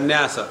कर्मणाम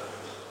संन्यास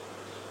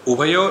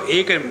उभयो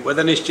एक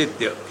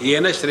वदनिश्चित्य ये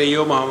न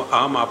श्रेयो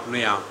अहम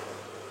आपनुयाम।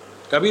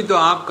 कभी तो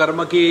आप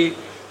कर्म की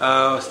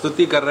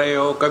स्तुति कर रहे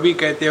हो, कभी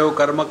कहते हो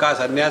कर्म का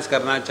संन्यास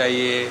करना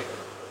चाहिए,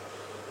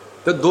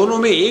 तो दोनों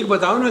में एक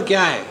बताओ ना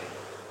क्या है।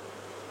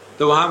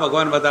 तो वहाँ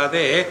भगवान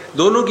बताते हैं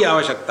दोनों की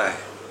आवश्यकता है।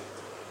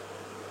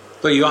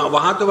 तो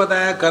वहाँ तो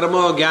बताया कर्म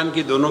और ज्ञान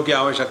की दोनों की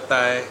आवश्यकता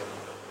है,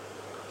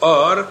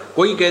 और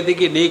कोई कहते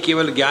कि नहीं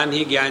केवल ज्ञान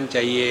ही ज्ञान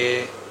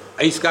चाहिए।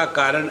 इसका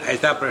कारण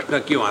ऐसा प्रश्न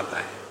क्यों आता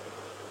है?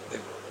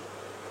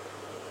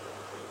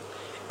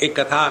 एक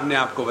कथा हमने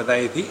आपको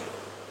बताई थी।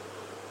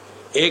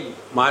 एक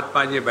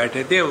महात्मा जी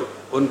बैठे थे,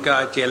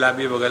 उनका चेला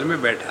भी बगल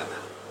में बैठा था।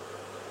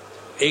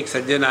 एक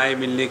सज्जन आए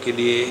मिलने के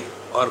लिए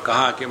और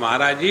कहा कि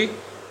महाराज जी,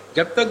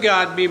 जब तक कि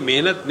आदमी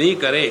मेहनत नहीं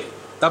करे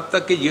तब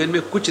तक के जीवन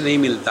में कुछ नहीं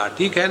मिलता,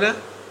 ठीक है ना?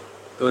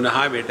 तो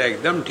नहा बेटा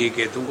एकदम ठीक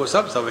है, तुमको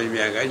सब समझ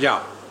में आएगा, जाओ।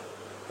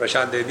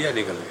 प्रसाद दे दिया,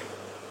 निकल गए।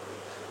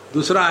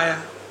 दूसरा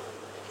आया,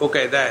 वो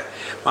कहता है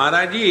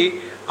महाराज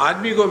जी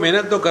आदमी को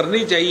मेहनत तो करनी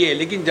चाहिए,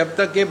 लेकिन जब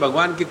तक के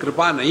भगवान की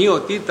कृपा नहीं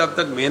होती तब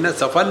तक मेहनत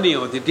सफल नहीं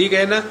होती, ठीक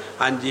है ना?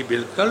 हाँ जी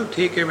बिल्कुल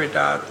ठीक है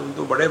बेटा, तुम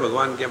तो बड़े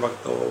भगवान के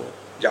भक्त हो,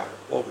 जाओ,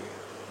 हो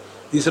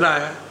गया। तीसरा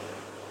आया,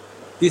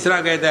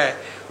 तीसरा कहता है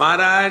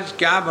महाराज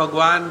क्या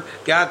भगवान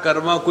क्या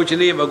कर्म कुछ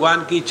नहीं,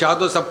 भगवान की इच्छा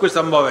तो सब कुछ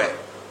संभव है।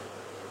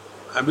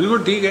 हाँ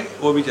बिल्कुल ठीक है,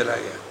 वो भी चला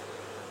गया।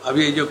 अब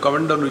ये जो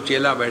कमंडल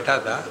चेला बैठा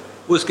था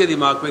उसके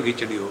दिमाग में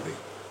खिचड़ी हो गई।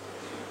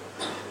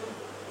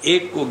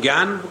 एक को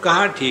ज्ञान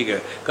कहाँ ठीक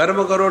है,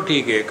 कर्म करो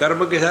ठीक है,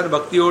 कर्म के साथ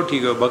भक्ति हो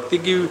ठीक है, भक्ति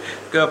की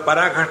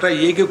पराकाष्ठा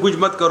ये कि कुछ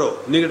मत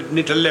करो,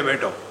 निठल्ले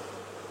बैठो,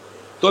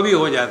 तो भी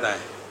हो जाता है।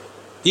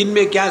 तीन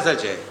में क्या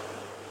सच है?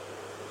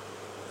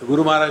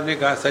 गुरु महाराज ने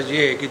कहा सच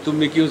ये है कि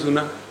तुमने क्यों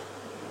सुना,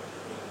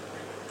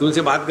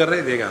 तुमसे बात कर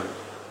रहे थे क्या?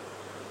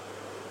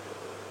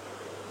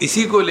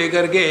 इसी को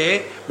लेकर के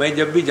मैं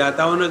जब भी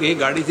जाता हूं ना कहीं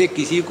गाड़ी से,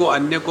 किसी को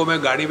अन्य को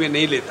मैं गाड़ी में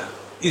नहीं लेता,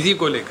 इसी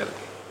को लेकर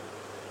के।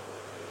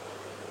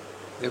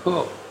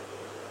 देखो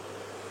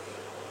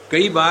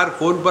कई बार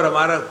फोन पर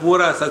हमारा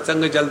पूरा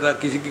सत्संग चल रहा,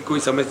 किसी की कोई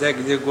समस्या है,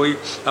 किसी कोई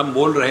हम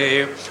बोल रहे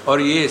हैं,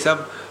 और ये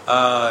सब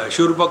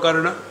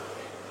शूर्पकर्ण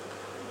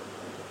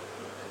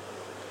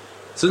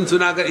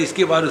सुनाकर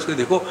इसके बाद उसको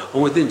देखो,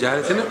 हम उस दिन जा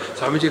रहे थे ना,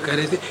 स्वामी जी कह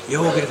रहे थे ये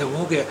हो गया था, वो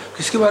हो गया,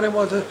 किसके बारे में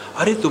बात होती?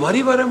 अरे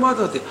तुम्हारी बारे में बात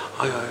होती।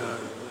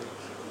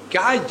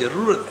 क्या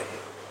जरूरत है?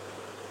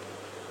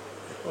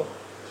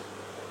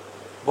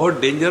 बहुत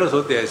डेंजरस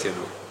होते हैं ऐसे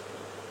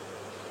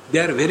लोग। They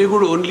are very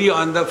good only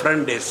on the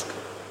front desk,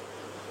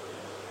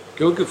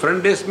 क्योंकि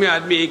फ्रंट डेस्क में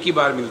आदमी एक ही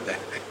बार मिलता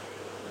है।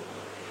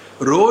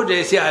 रोज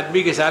ऐसे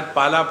आदमी के साथ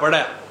पाला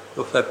पड़ा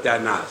तो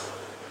सत्यानाश।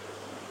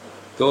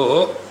 तो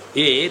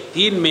ये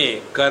तीन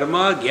में कर्म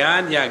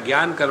ज्ञान या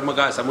ज्ञान कर्म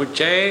का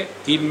समुच्चय,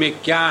 तीन में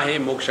क्या है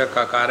मोक्ष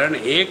का कारण,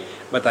 एक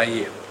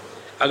बताइए।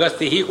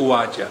 अगस्त्य ही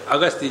उवाच,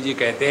 अगस्त्य जी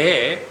कहते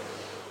हैं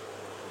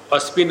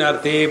अस्मिन्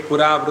अर्थे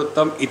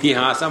पुरावृत्तम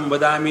इतिहासम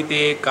वदामि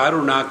ते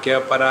कारुणाख्य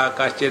परा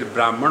कश्चित्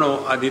ब्राह्मणो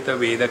अधीत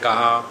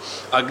वेदकः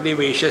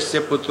अग्निवेशस्य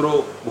पुत्रो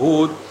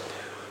भूत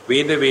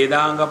वेद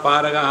वेदांग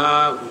पारगः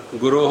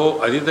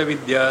गुरोः अधीत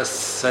विद्या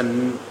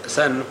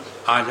सन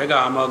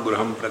आजगाम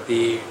गृहं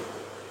प्रति।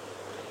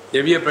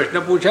 जब ये प्रश्न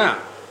पूछा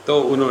तो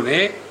उन्होंने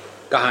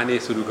कहानी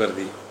शुरू कर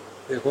दी।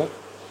 देखो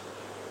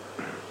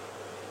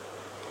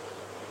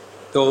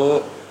तो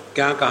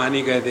क्या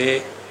कहानी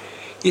कहते,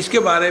 इसके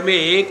बारे में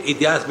एक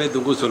इतिहास में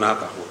तुमको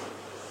सुनाता हूँ।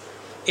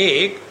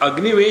 एक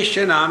अग्निवेश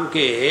नाम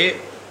के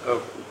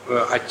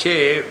अच्छे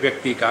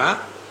व्यक्ति का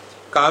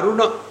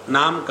कारुण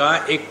नाम का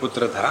एक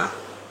पुत्र था,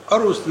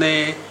 और उसने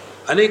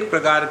अनेक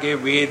प्रकार के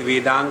वेद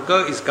वेदांग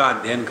इसका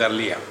अध्ययन कर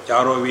लिया।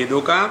 चारों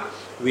वेदों का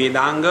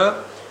वेदांग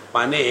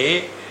माने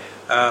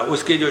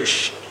उसके जो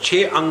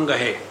 6 अंग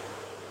है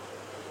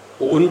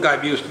उनका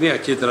भी उसने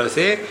अच्छी तरह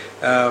से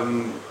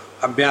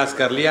अभ्यास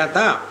कर लिया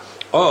था।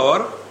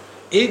 और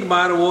एक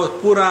बार वो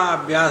पूरा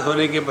अभ्यास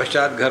होने के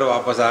पश्चात घर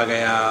वापस आ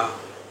गया,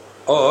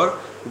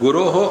 और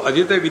गुरोः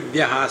अधीत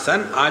विद्या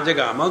सन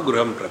आजगाम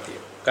गृहं प्रति,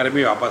 घर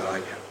में वापस आ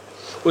गया।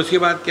 उसके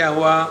बाद क्या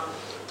हुआ,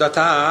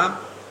 तथा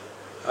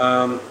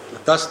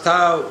तस्था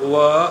व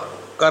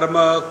कर्म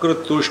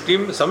कृत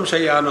तुष्टिम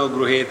संशयानो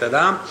गृहे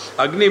तदा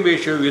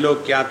अग्निवेश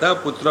विलोक्यात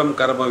पुत्रम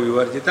कर्म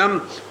विवर्जितम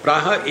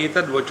प्राह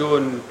एतद् वचो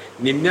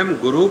निन्यम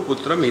गुरु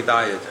पुत्रम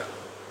हिताय च।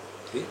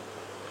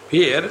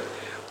 फिर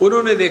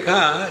उन्होंने देखा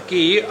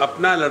कि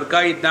अपना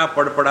लड़का इतना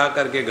पढ़ा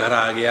करके घर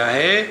आ गया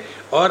है,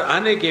 और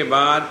आने के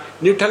बाद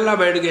निठल्ला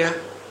बैठ गया।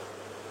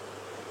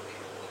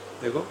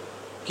 देखो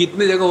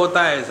कितने जगह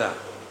होता है ऐसा,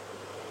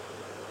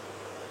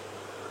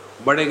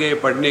 बड़े गए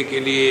पढ़ने के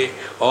लिए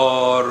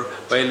और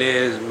पहले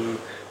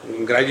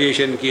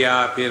ग्रेजुएशन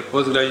किया, फिर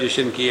पोस्ट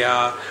ग्रेजुएशन किया,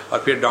 और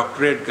फिर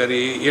डॉक्टरेट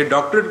करी। ये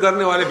डॉक्टरेट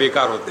करने वाले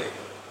बेकार होते हैं।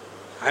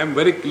 I am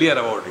very clear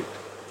about it.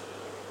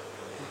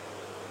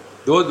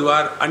 Those who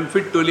are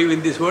unfit to live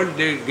in this world,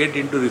 they get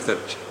into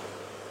research.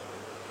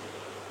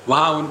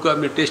 वहाँ उनको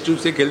अपने टेस्ट ट्यूब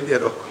से खेलते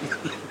रहो।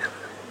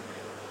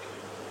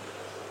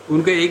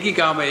 उनका एक ही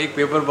काम है, एक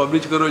पेपर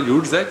पब्लिश करो,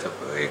 झूठ सच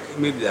एक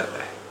मिल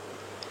जाता है।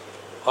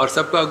 और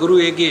सबका गुरु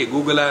एक ही,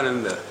 गूगल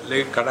आनंद,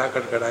 लेकिन खड़ा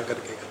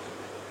करके।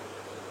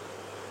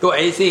 तो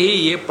ऐसे ही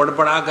ये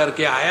पढ़ा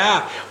करके आया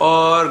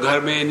और घर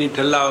में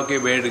निठल्ला होके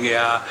बैठ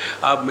गया।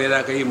 अब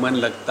मेरा कहीं मन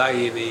लगता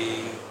ही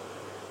नहीं।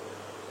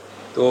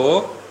 तो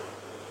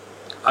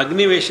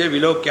अग्निवेश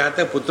विलोक्यात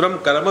पुत्रम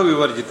कर्म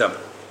विवर्जितम।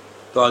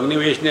 तो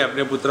अग्निवेश ने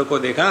अपने पुत्र को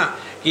देखा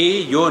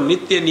कि जो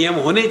नित्य नियम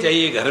होने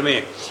चाहिए घर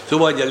में,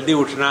 सुबह जल्दी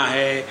उठना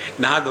है,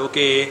 नहा धो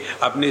के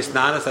अपनी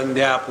स्नान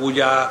संध्या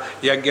पूजा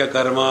यज्ञ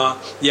कर्म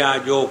या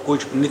जो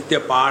कुछ नित्य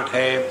पाठ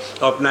है,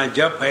 अपना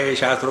जप है,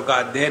 शास्त्रों का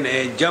अध्ययन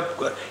है,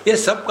 जप, ये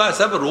सब का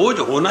सब रोज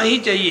होना ही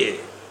चाहिए।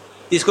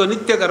 इसको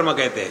नित्य कर्म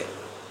कहते हैं।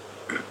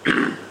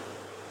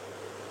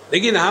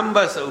 लेकिन हम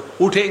बस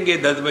उठेंगे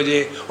 10 बजे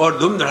और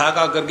धूम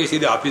धड़ाका करके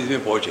सीधे ऑफिस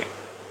में पहुंचे।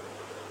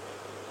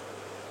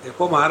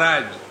 देखो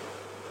महाराज,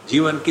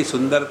 जीवन की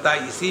सुंदरता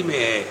इसी में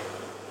है।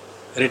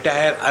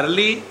 Retire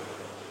early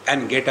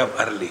and get up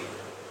early.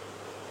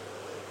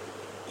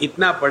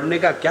 इतना पढ़ने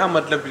का क्या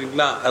मतलब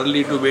निकला,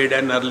 early to bed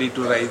and early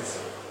to rise?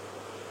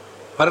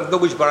 फर्क तो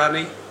कुछ पड़ा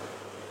नहीं।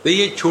 तो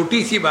ये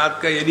छोटी सी बात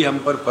का यदि हम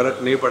पर फर्क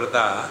नहीं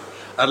पड़ता,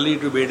 early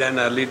to bed and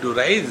early to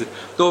rise,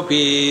 तो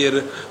फिर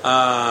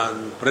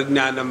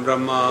प्रज्ञानम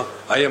ब्रह्म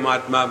अयम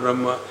आत्मा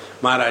ब्रह्म।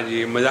 महाराज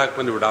जी मजाक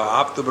में उठाओ,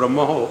 आप तो ब्रह्म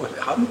हो,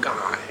 हम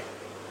कहाँ हैं?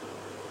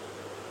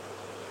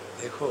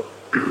 देखो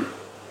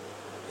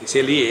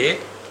इसीलिए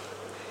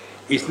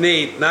इसने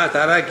इतना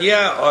सारा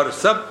किया और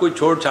सब कुछ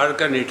छोड़ छाड़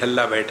कर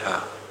निठल्ला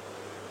बैठा।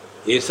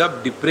 ये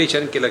सब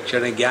डिप्रेशन के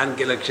लक्षण है, ज्ञान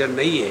के लक्षण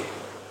नहीं है।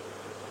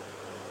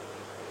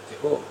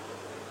 देखो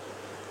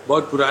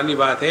बहुत पुरानी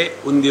बात है,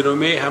 उन दिनों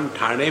में हम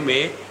ठाणे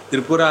में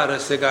त्रिपुरा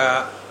रहस्य का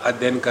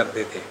अध्ययन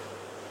करते थे।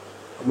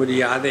 मुझे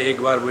याद है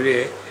एक बार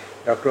मुझे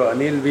डॉक्टर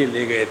अनिल भी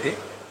ले गए थे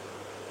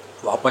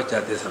वापस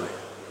जाते समय।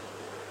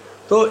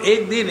 तो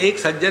एक दिन एक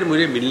सज्जन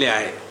मुझे मिलने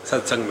आए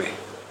सत्संग में,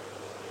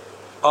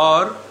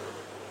 और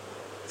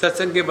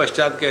सत्संग के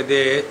पश्चात कहते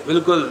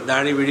बिल्कुल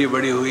दाढ़ी बीड़ी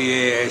बड़ी हुई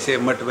है, ऐसे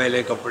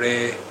मटमैले कपड़े,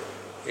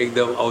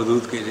 एकदम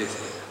अवधूत के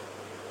जैसे।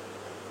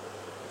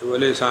 तो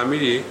बोले स्वामी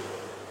जी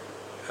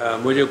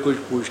मुझे कुछ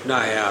पूछना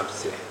है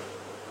आपसे।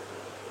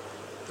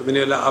 तो मैंने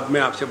बोला अब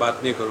मैं आपसे बात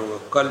नहीं करूँगा,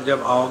 कल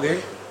जब आओगे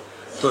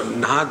तो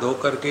नहा धो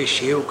करके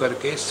शेव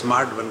करके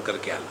स्मार्ट बन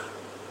करके आना।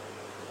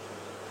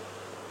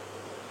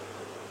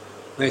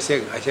 मैं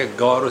ऐसे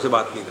गौरव से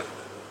बात नहीं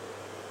करता।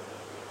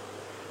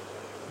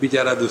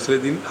 बेचारा दूसरे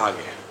दिन आ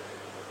गया।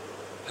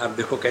 आप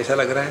देखो कैसा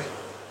लग रहा है?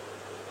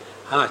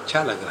 हाँ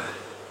अच्छा लग रहा है।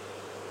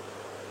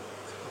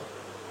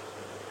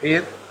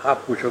 फिर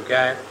आप पूछो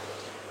क्या है?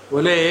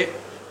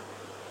 बोले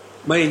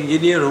मैं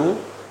इंजीनियर हूँ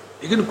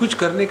लेकिन कुछ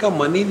करने का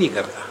मन ही नहीं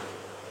करता।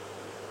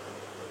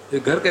 ये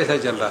घर कैसा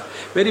चल रहा?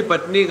 मेरी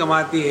पत्नी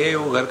कमाती है,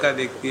 वो घर का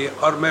देखती है,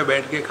 और मैं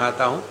बैठ के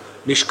खाता हूँ।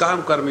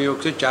 निष्काम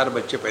कर्मयोग से 4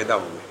 बच्चे पैदा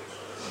होंगे।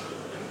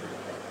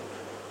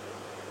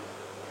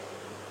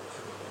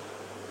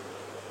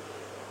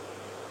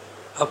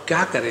 अब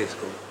क्या करें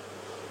इसको?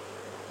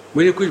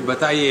 मुझे कुछ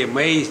बताइए,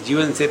 मैं इस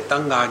जीवन से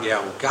तंग आ गया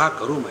हूँ, क्या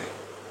करूँ मैं?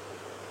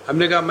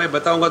 हमने कहा मैं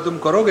बताऊंगा तुम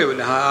करोगे?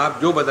 बोले हाँ आप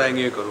जो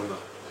बताएंगे करूँगा।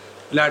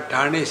 बोला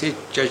ठाणे से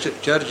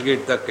चर्च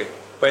गेट तक के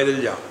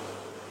पैदल जाओ,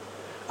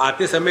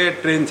 आते समय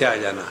ट्रेन से आ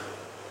जाना।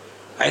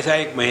 ऐसा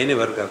 1 महीने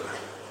भर करना,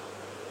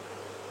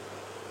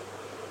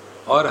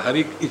 और हर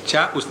एक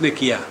इच्छा उसने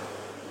किया।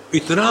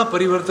 इतना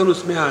परिवर्तन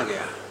उसमें आ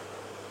गया।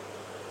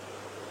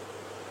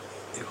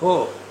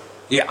 देखो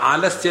ये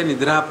आलस्य,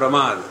 निद्रा,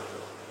 प्रमाद,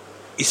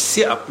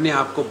 इससे अपने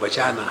आप को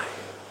बचाना है।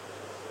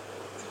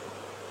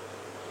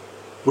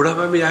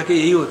 बुढ़ापा में जाके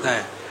यही होता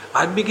है,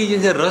 आदमी की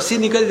जैसे रस ही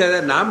निकल जाता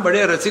है। नाम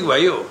बड़े रसिक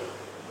भाइयों।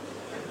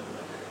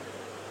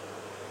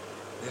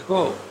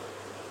 देखो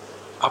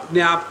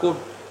अपने आप को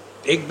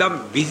एकदम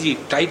बिजी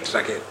टाइट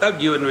रखे, तब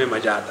जीवन में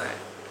मजा आता है।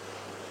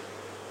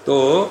 तो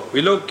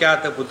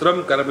विलोक्यात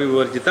पुत्रम कर्म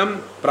विवर्जितम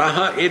प्राह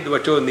एद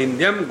वचो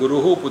निंद्यम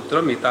गुरुहु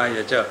पुत्रम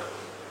हिताय च।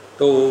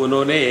 तो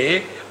उन्होंने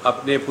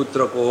अपने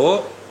पुत्र को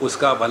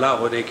उसका भला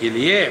होने के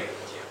लिए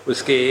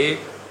उसके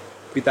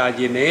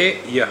पिताजी ने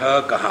यह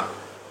कहा।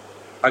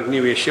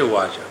 अग्निवेश्य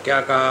उवाच, क्या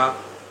कहा?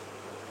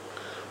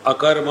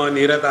 अकर्म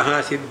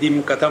निरतः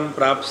सिद्धिं कथं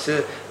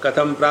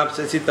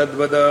प्राप्स्यसि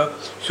तद्वद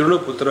शृणु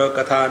पुत्र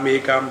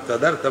कथामेकां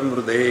तदर्थं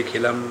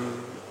हृदयेऽखिलम्।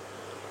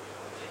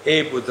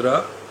 ए पुत्र,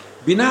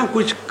 बिना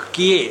कुछ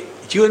किए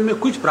जीवन में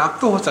कुछ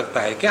प्राप्त हो सकता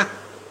है क्या?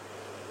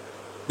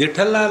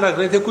 निठल्ला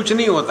रखने से कुछ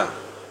नहीं होता,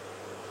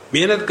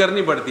 मेहनत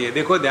करनी पड़ती है।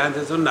 देखो ध्यान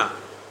से सुनना,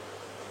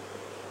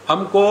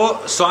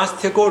 हमको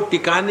स्वास्थ्य को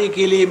टिकाने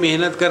के लिए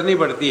मेहनत करनी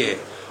पड़ती है,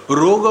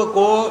 रोग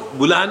को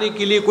बुलाने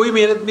के लिए कोई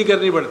मेहनत नहीं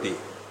करनी पड़ती।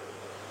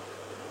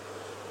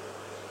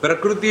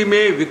 प्रकृति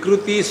में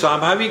विकृति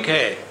स्वाभाविक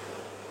है,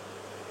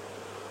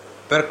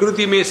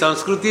 प्रकृति में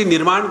संस्कृति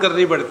निर्माण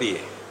करनी पड़ती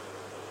है।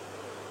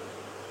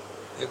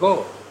 देखो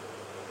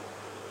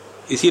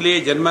इसीलिए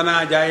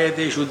जन्मना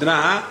जायते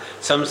शूद्रः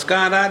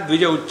संस्कारात्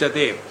द्विज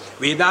उच्यते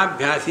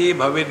वेदाभ्यासी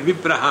भवेद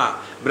विप्रः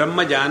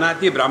ब्रह्म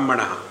जानाति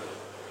ब्राह्मणः।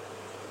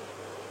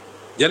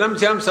 जन्म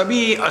से हम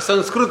सभी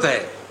असंस्कृत है,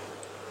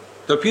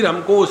 तो फिर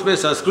हमको उसमें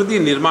संस्कृति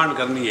निर्माण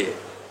करनी है।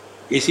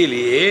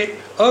 इसीलिए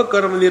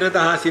अकर्म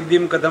निरतः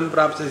सिद्धिम कथम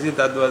प्राप्स्यसि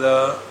तद्वद।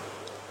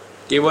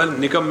 केवल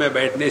निकम में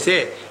बैठने से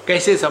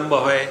कैसे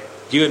संभव है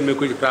जीवन में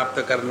कुछ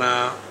प्राप्त करना?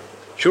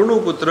 शृणु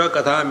पुत्र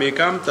कथा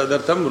मेकाम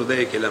तदर्थम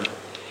हृदयेऽखिलम्।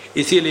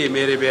 इसीलिए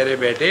मेरे प्यारे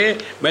बेटे,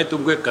 मैं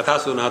तुमको एक कथा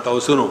सुनाता हूँ,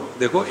 सुनो।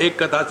 देखो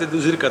एक कथा से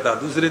दूसरी कथा,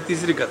 दूसरी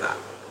तीसरी कथा,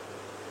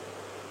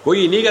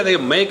 कोई नहीं कहता कि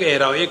मैं कह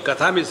रहा हूँ, एक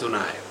कथा में सुना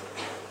है।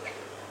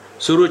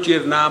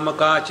 सुरुचिर नाम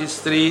काचित्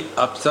स्त्री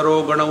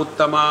अप्सरो गण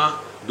उत्तमा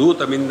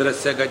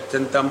दूतमिंद्रस्य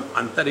गच्छन्तम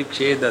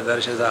अंतरिक्षे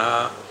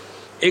ददर्शसः।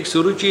 एक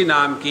सुरुचि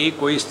नाम की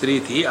कोई स्त्री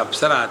थी,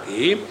 अप्सरा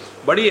थी,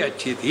 बड़ी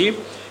अच्छी थी।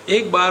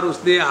 एक बार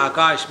उसने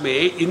आकाश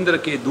में इंद्र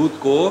के दूत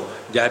को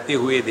जाते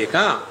हुए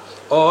देखा,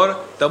 और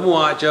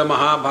तमुआच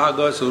महाभाग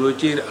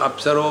सुरुचिर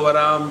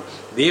अप्सरोवराम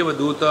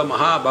देवदूत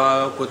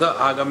महाभाग कुत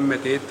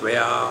आगम्यते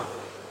त्वया।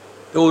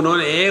 तो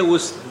उन्होंने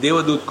उस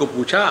देवदूत को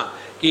पूछा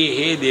कि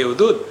हे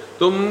देवदूत,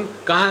 तुम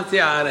कहाँ से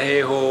आ रहे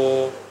हो?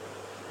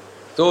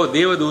 तो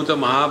देवदूत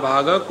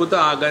महाभाग कुत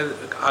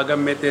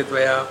आगम्यते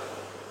त्वया।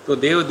 तो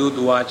देवदूत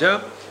उवाच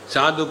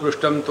साधु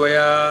पृष्ठम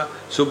त्वया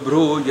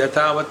शुभ्रू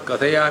यथावत्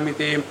कथयामि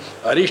ते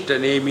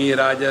अरिष्टनेमि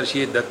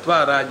राजर्षि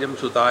दत्त्वा राज्यं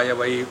सुताय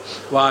वै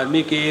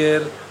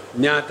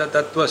वाल्मीकिर्ज्ञात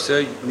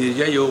तत्त्वस्य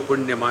निर्जयो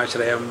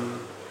पुण्यमाश्रयम्।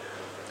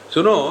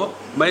 सुनो,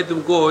 मैं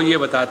तुमको ये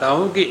बताता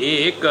हूँ कि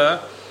एक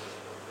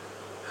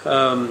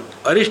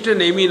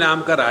अरिष्टनेमि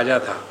नाम का राजा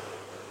था।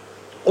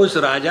 उस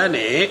राजा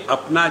ने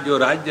अपना जो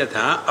राज्य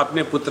था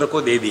अपने पुत्र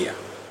को दे दिया,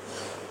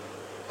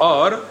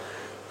 और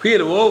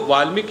फिर वो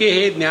वाल्मीकि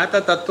है ज्ञात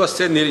तत्व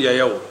से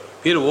निर्जयो,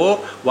 फिर वो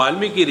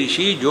वाल्मीकि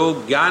ऋषि जो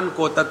ज्ञान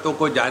को तत्व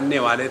को जानने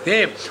वाले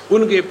थे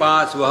उनके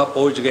पास वह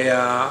पहुंच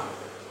गया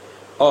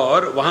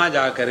और वहां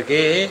जा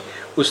करके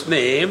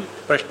उसने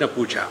प्रश्न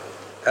पूछा।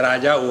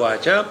 राजा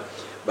उवाच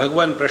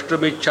भगवन्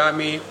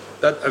प्रष्टुमिच्छामि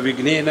तद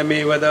अविघ्नेन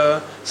मे वद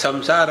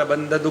संसार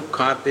बंध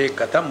दुखाते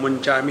कथम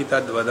मुंचामि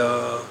तद्वद।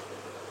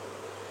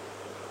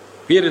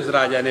 फिर उस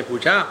राजा ने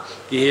पूछा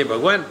कि हे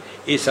भगवान,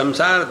 इस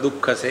संसार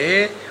दुख से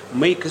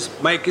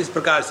मैं किस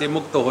प्रकार से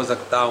मुक्त हो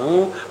सकता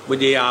हूँ,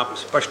 मुझे आप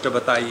स्पष्ट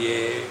बताइए।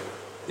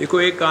 देखो,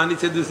 एक कहानी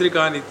से दूसरी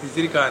कहानी,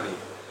 तीसरी कहानी।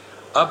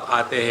 अब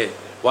आते हैं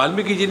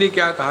वाल्मीकि जी ने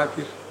क्या कहा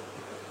फिर।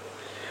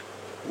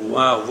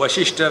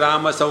 वशिष्ठ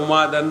राम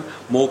संवादन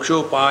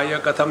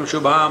मोक्षोपाय कथम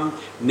शुभाम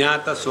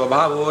ज्ञात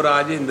स्वभावो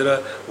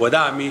राजेंद्र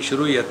वदामि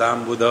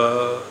श्रूयताम बुध।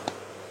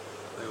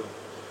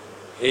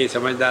 हे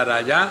समझदार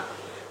राजा,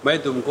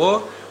 मैं तुमको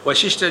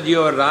वशिष्ठ जी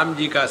और राम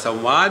जी का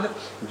संवाद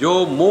जो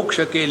मोक्ष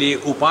के लिए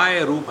उपाय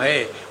रूप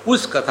है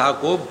उस कथा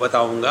को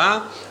बताऊंगा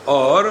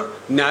और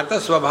ज्ञात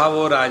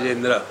स्वभावो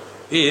राजेंद्र,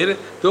 फिर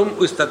तुम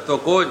उस तत्व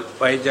को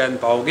पहचान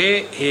पाओगे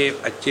हे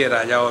अच्छे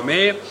राजाओं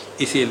में।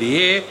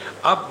 इसीलिए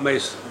अब मैं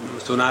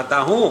सुनाता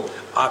हूँ,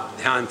 आप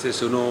ध्यान से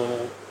सुनो।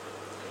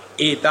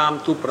 एताम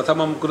तु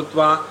प्रथमं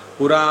कृत्वा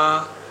पुरा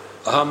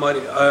अहम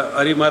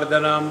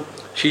अरिमर्दनम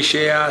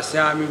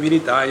शिष्यास्यामि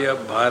विनीताय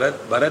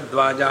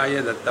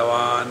भरद्वाजाय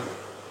दत्तवान।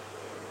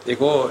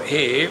 देखो,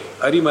 हे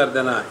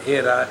अरिमर्दना,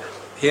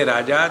 हे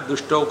राजा,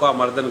 दुष्टों का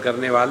मर्दन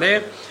करने वाले,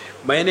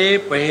 मैंने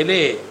पहले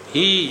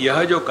ही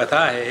यह जो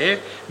कथा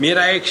है,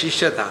 मेरा एक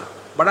शिष्य था,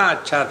 बड़ा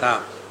अच्छा था,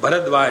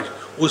 भरद्वाज,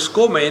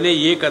 उसको मैंने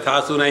ये कथा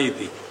सुनाई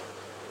थी।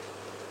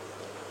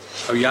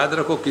 अब याद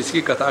रखो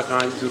किसकी कथा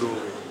कहाँ से शुरू हो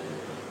गई।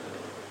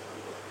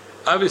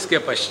 अब इसके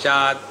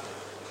पश्चात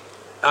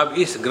अब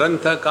इस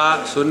ग्रंथ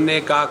का सुनने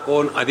का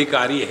कौन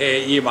अधिकारी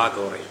है, ये बात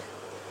हो रही।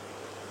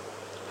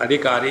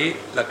 अधिकारी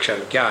लक्षण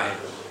क्या है।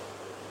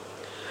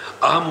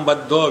 अहम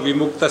बद्धो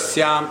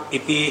विमुक्तस्याम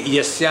इति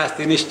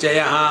यस्यास्ति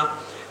निश्चयः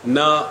न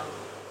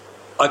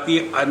अति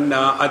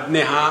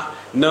अज्ञः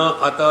न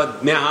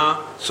अतज्ञः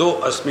सो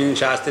अस्मिन्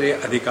शास्त्रे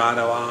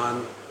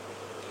अधिकारवान।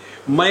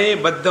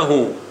 मैं बद्ध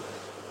हूँ,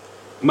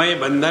 मैं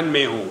बंधन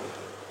में हूँ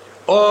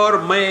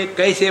और मैं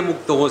कैसे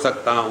मुक्त हो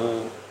सकता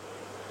हूँ,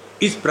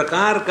 इस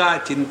प्रकार का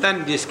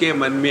चिंतन जिसके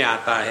मन में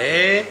आता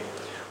है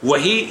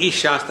वही इस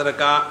शास्त्र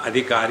का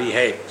अधिकारी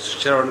है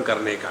श्रवण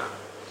करने का।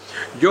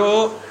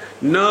 जो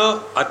न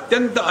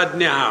अत्यंत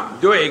अज्ञ,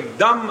 जो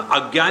एकदम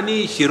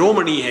अज्ञानी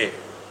शिरोमणि है,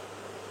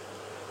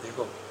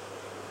 देखो,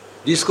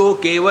 जिसको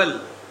केवल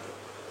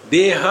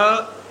देह,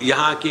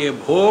 यहाँ के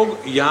भोग,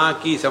 यहाँ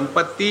की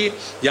संपत्ति,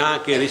 यहाँ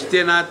के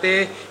रिश्ते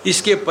नाते,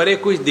 इसके परे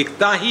कुछ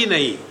दिखता ही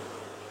नहीं,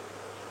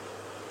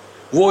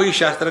 वो इस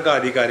शास्त्र का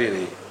अधिकारी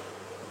नहीं।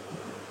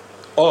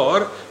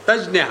 और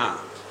तज्ञः,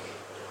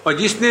 और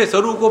जिसने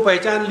स्वरूप को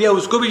पहचान लिया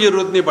उसको भी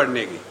जरूरत नहीं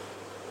पड़ने की।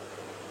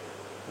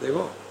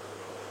 देखो,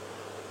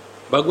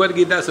 भगवत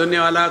गीता सुनने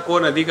वाला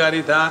कौन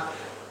अधिकारी था।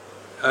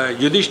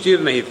 युधिष्ठिर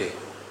नहीं थे,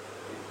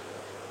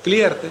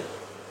 क्लियर थे।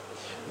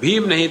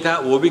 भीम नहीं था,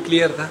 वो भी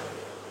क्लियर था।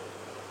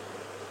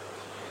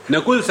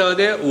 नकुल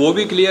सहदेव वो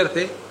भी क्लियर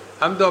थे।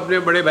 हम तो अपने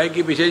बड़े भाई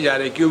के पीछे जा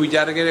रहे, क्यों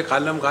विचार करे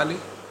खालम खाली।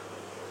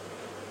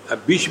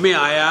 अब बीच में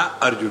आया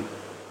अर्जुन,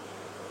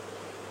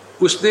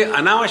 उसने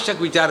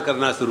अनावश्यक विचार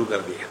करना शुरू कर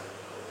दिया।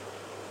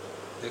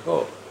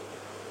 देखो,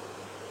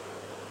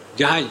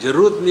 जहां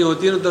जरूरत नहीं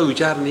होती ना तो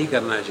विचार नहीं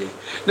करना चाहिए।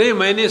 नहीं,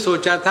 मैंने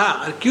सोचा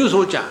था, क्यों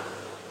सोचा।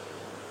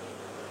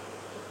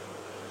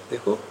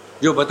 देखो,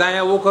 जो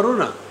बताया वो करो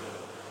ना।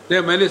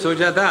 नहीं, मैंने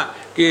सोचा था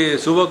कि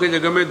सुबह की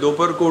जगह में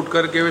दोपहर को उठ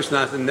करके मैं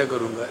स्नान संध्या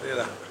करूंगा।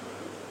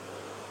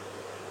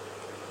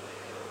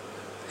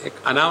 एक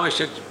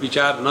अनावश्यक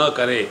विचार न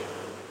करे,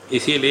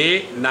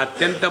 इसीलिए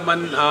नात्यंत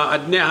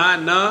अज्ञः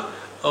न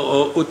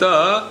उत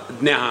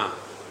ज्ञः,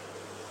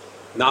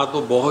 ना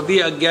तो बहुत ही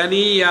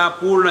अज्ञानी या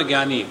पूर्ण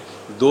ज्ञानी,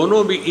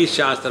 दोनों भी इस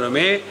शास्त्र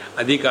में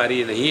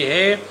अधिकारी नहीं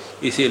है।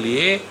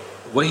 इसीलिए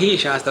वही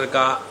शास्त्र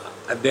का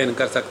अध्ययन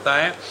कर सकता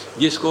है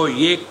जिसको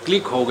ये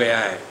क्लिक हो गया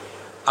है।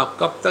 अब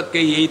कब तक के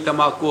यही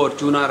तम्बाकू और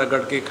चूना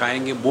रगड़ के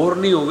खाएंगे, बोर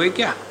नहीं हो गए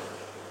क्या।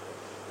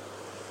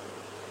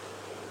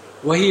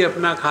 वही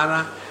अपना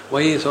खाना,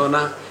 वही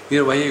सोना,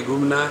 फिर वही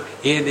घूमना,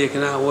 ये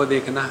देखना वो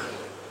देखना।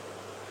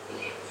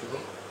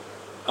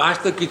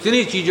 आज तो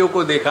कितनी चीजों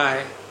को देखा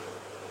है,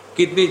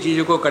 कितनी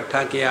चीजों को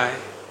इकट्ठा किया है,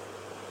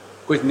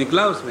 कुछ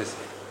निकला उसमें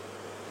से।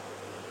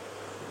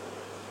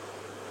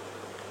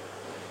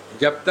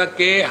 जब तक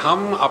के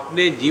हम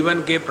अपने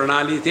जीवन के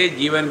प्रणाली से,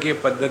 जीवन के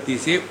पद्धति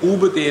से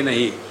उबते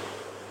नहीं,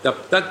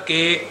 तब तक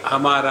के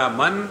हमारा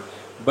मन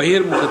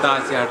बहिर्मुखता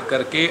से हट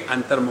करके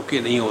अंतर्मुखी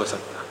नहीं हो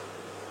सकता।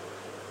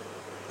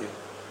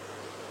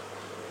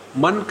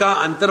 मन का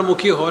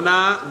अंतर्मुखी होना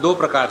दो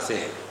प्रकार से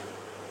है।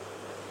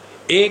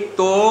 एक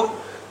तो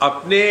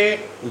अपने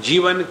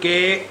जीवन के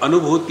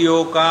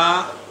अनुभूतियों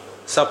का,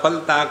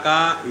 सफलता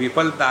का,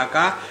 विफलता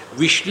का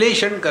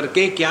विश्लेषण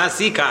करके क्या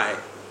सीखा है।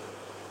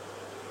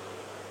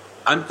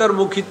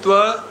 अंतर्मुखित्व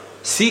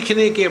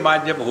सीखने के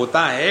बाद जब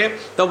होता है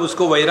तब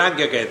उसको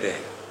वैराग्य कहते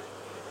हैं।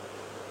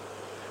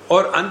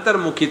 और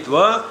अंतर्मुखित्व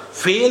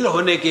फेल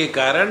होने के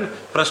कारण,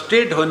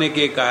 फ्रस्ट्रेट होने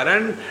के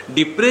कारण,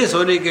 डिप्रेस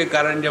होने के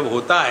कारण जब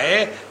होता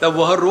है तब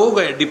वह रोग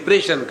है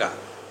डिप्रेशन का।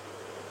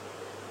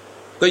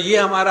 तो ये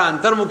हमारा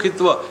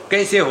अंतर्मुखित्व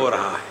कैसे हो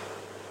रहा है,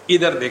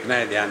 इधर देखना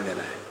है, ध्यान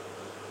देना है।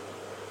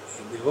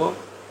 देखो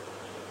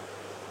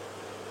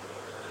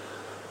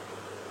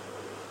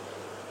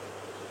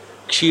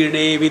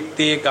क्षीणे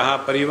वित्ते कहा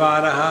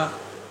परिवारः,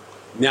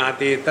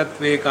 ज्ञाते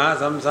तत्वे कहा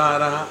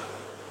संसारः।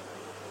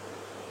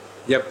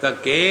 जब तक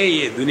के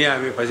ये दुनिया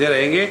में फंसे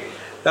रहेंगे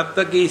तब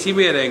तक इसी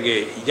में रहेंगे।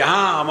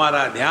 यहाँ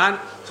हमारा ध्यान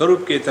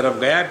स्वरूप की तरफ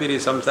गया फिर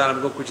इस संसार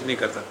हमको कुछ नहीं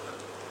कर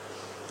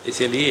सकता।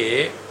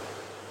 इसीलिए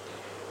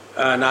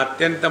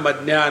नात्यंतम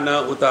अज्ञान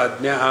उत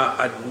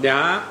अज्ञा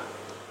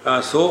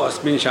सो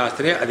अस्मिन्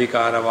शास्त्रे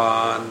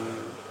अधिकारवान।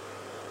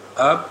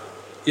 अब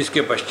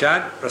इसके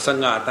पश्चात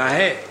प्रसंग आता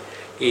है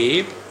कि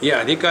ये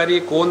अधिकारी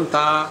कौन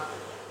था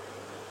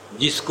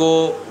जिसको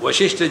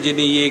वशिष्ठ जी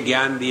ने ये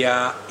ज्ञान दिया।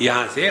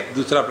 यहाँ से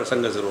दूसरा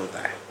प्रसंग शुरू होता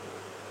है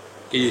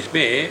कि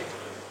जिसमें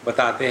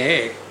बताते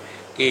हैं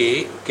कि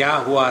क्या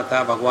हुआ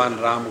था भगवान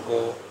राम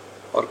को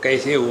और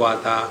कैसे हुआ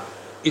था,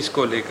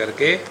 इसको लेकर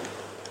के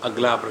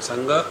अगला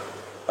प्रसंग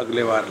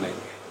अगले बार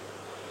लेंगे।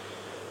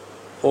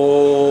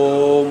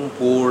 ओम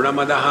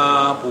पूर्णमदः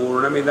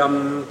पूर्णमिदं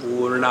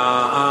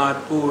पूर्णात्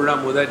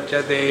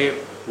पूर्णमुदच्यते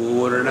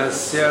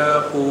पूर्णस्य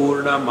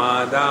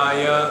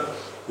पूर्णमादाय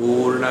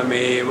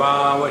पूर्णमेवावशिष्यते।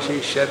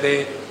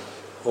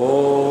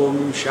 ओम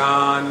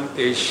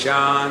शांति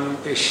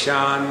शांति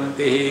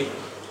शांति।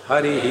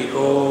 हरि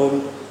ओम।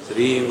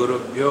 श्री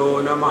गुरुभ्यो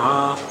नमः।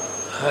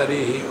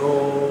 हरि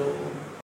ओम।